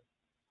what?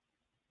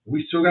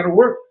 We still got to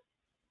work.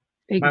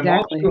 My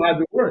mom Exactly. still had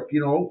to work.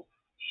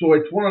 So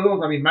it's one of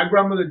those. I mean, my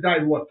grandmother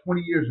died, what,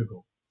 20 years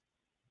ago?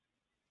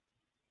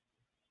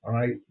 All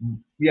right.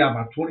 Yeah,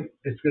 about 20.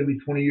 It's going to be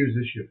 20 years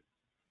this year.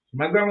 So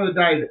my grandmother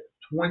died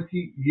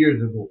 20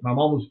 years ago. My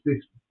mom was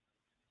 60.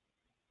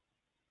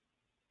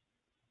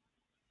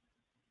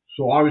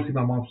 So obviously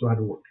my mom still had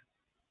to work.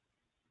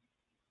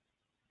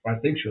 I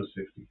think she was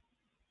 60.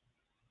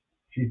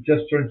 She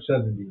just turned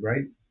 70,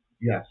 right?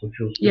 Yeah, so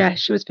she was Yeah,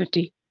 50. she was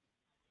 50.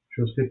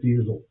 She was 50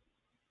 years old.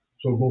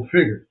 So go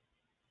figure.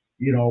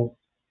 You know,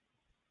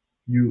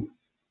 you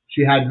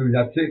she had to,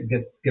 that's it,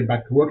 get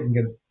back to work and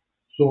get.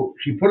 So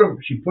she put her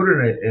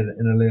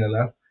in a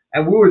layer,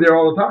 and we were there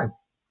all the time.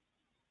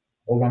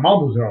 Well, my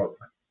mom was there all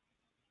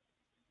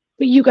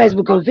But you the guys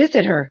would go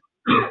visit her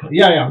time.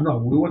 Yeah, no,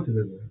 we went to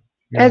visit her.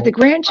 You as the know,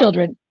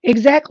 grandchildren.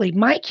 Exactly.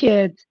 My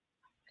kids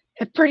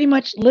have pretty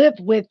much lived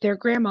with their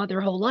grandma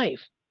their whole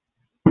life.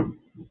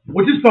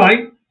 which is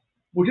fine.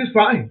 Which is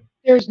fine.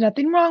 There's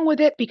nothing wrong with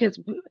it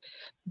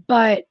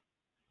but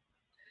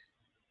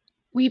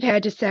we've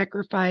had to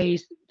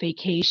sacrifice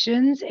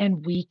vacations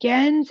and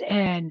weekends,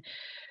 and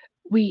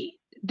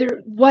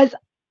there was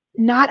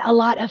not a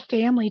lot of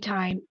family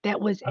time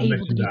that was I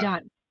able to mentioned be that.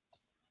 done.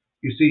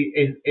 You see,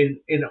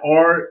 in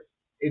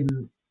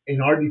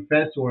our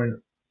defense, or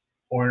in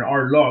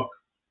our luck,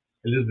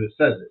 Elizabeth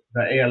says it.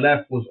 The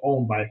ALF was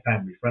owned by a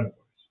family friend of ours.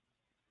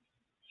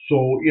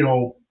 So,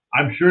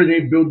 I'm sure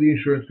they built the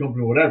insurance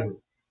company or whatever.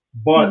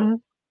 But Hmm.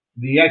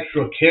 the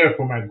extra care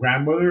for my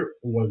grandmother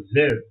was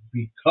there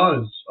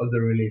because of the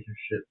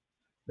relationship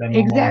that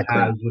my mom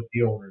has Exactly. with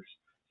the owners.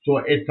 So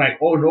it's like,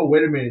 oh no,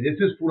 wait a minute, this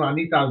is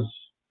Fulanita's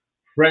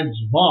friend's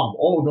mom.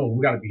 Oh no,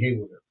 we gotta behave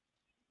with her.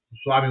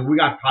 So I mean, we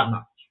got top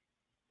notch.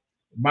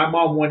 My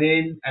mom went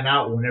in and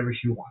out whenever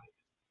she wanted,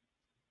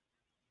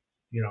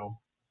 you know.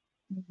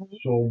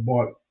 Mhm. So,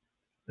 but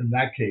in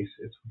that case,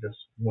 it's just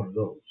one of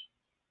those.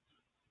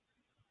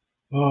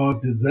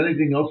 Does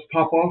anything else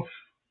pop off?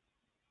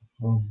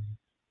 Um,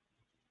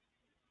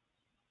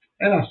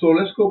 and so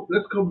let's go.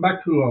 Let's come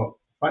back to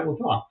final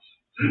thoughts.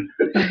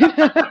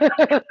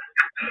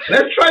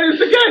 Let's try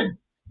this again.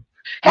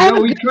 Have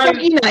a good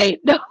fucking night.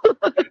 No.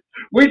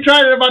 We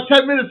tried it about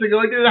 10 minutes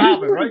ago. It didn't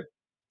happen, right?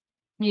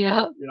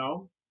 Yeah. You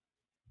know,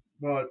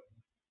 but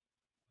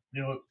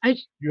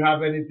you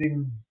have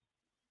anything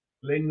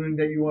lingering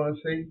that you want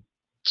to say?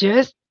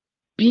 Just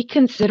be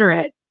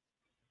considerate.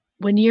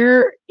 When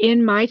you're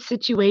in my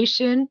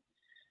situation,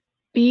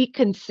 be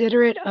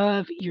considerate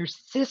of your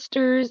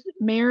sister's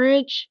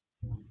marriage,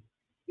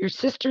 your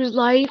sister's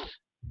life,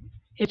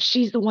 if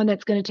she's the one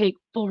that's going to take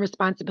full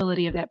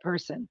responsibility of that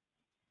person.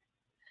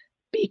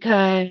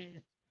 Because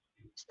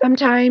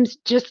sometimes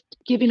just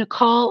giving a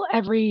call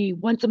every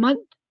once a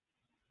month,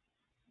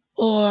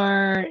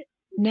 or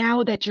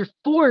now that you're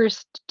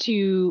forced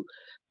to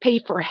pay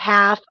for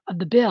half of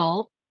the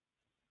bill,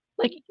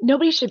 like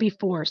nobody should be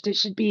forced. It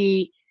should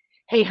be,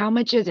 hey, how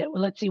much is it?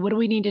 Well, let's see. What do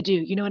we need to do?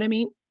 You know what I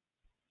mean?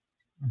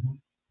 Mm-hmm.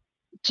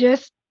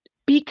 Just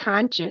be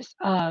conscious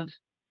of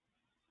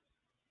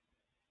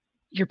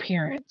your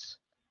parents.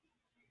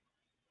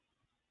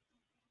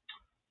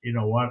 You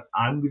know what?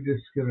 I'm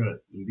just going to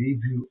leave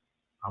you.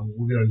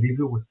 We're going to leave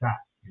it with that.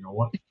 You know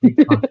what? Be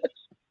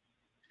conscious.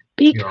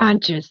 Be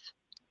conscious.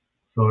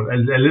 So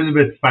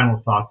Elizabeth's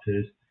final thoughts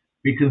is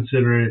be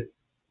considerate.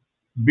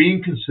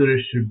 Being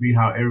considerate should be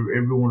how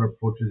everyone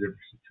approaches every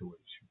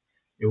situation.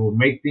 It will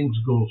make things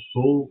go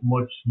so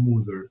much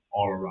smoother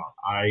all around.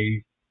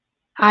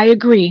 I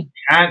agree.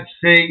 Can't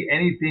say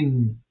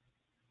anything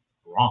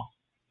wrong.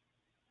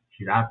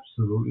 She's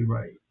absolutely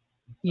right.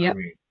 Yep. I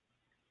mean,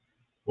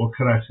 what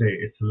could I say?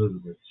 It's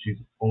Elizabeth. She's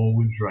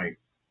always right.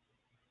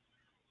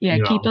 Yeah,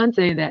 keep on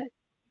saying that.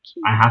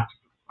 I have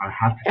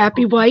to.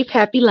 Happy wife,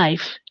 happy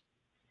life.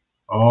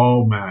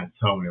 Oh man,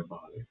 tell me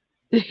about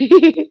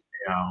it.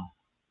 Yeah.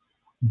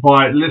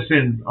 But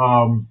listen,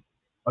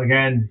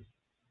 again,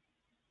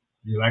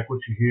 you like what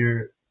you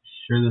hear,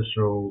 share the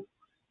show.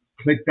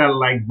 Click that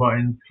like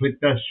button, click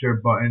that share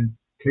button,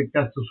 click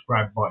that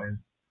subscribe button.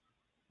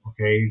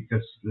 Okay,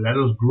 just let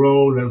us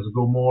grow, let us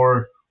go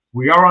more.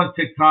 We are on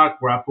TikTok,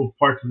 where I put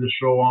parts of the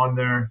show on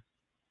there.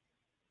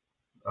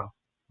 Oh,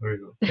 there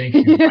you go. Thank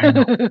you. I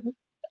know.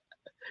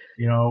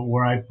 You know,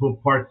 where I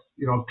put parts,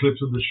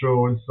 clips of the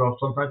show and stuff.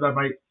 Sometimes I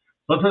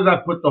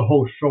put the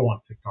whole show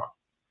on TikTok,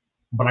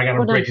 but I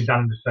gotta break it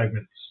down into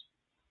segments.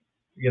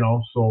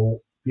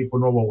 So people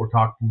know what we're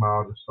talking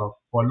about and stuff.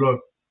 But look,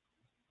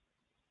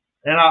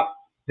 Anna,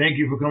 thank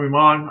you for coming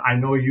on. I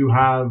know you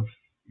have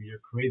your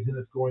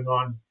craziness going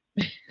on.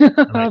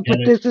 But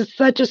this is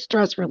such a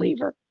stress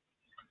reliever.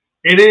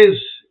 It is.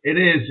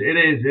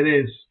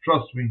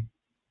 Trust me.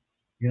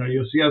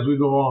 You'll see as we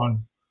go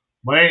on.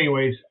 But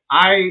anyways,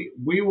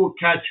 we will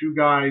catch you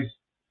guys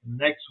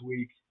next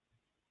week.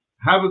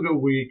 Have a good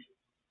week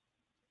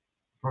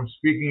from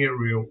Speaking It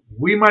Real.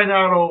 We might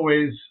not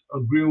always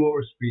agree what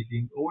we're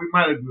speaking, or we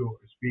might agree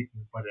what we're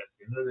speaking, but at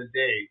the end of the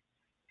day,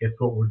 guess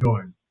what we're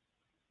doing?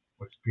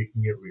 We're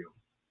Speaking It Real.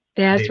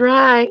 That's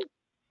right.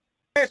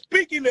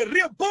 Speaking It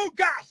Real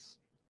Podcast.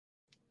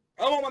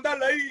 Vamos a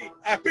mandarle ahí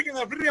a Speaking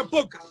It Real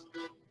Podcast.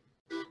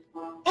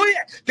 Oye,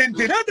 ¿te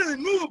enteraste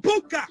del nuevo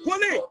podcast?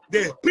 ¿Cuál es?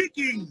 De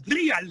Speaking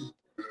Real.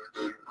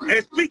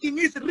 Speaking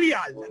is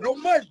real,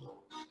 normal.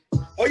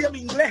 Oye,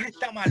 mi inglés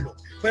está malo,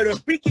 pero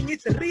Speaking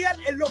is real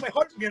es lo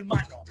mejor, mi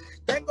hermano.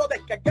 Vengo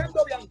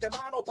descargando de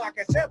antemano para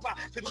que sepa.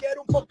 Si quieres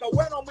un podcast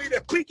bueno, mire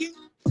Speaking,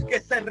 que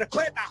se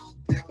respeta.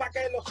 Para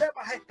que lo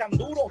sepas, están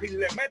duros y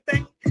le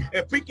meten.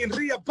 Speaking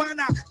Real,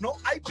 pana, no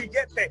hay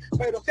billete,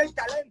 pero sí hay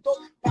talento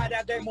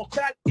para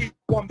demostrar. Y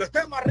cuando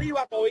estemos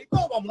arriba,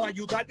 todito vamos a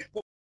ayudar.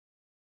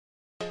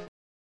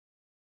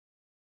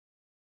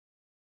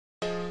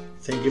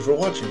 Thank you for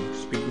watching.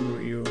 Speaking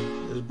Real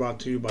is brought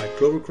to you by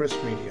Clovercrest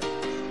Media.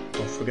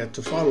 Don't forget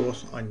to follow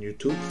us on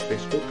YouTube,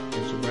 Facebook,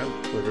 Instagram,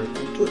 Twitter,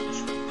 and Twitch.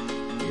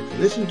 You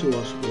can listen to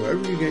us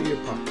wherever you get your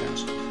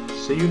podcast.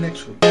 See you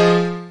next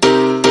week.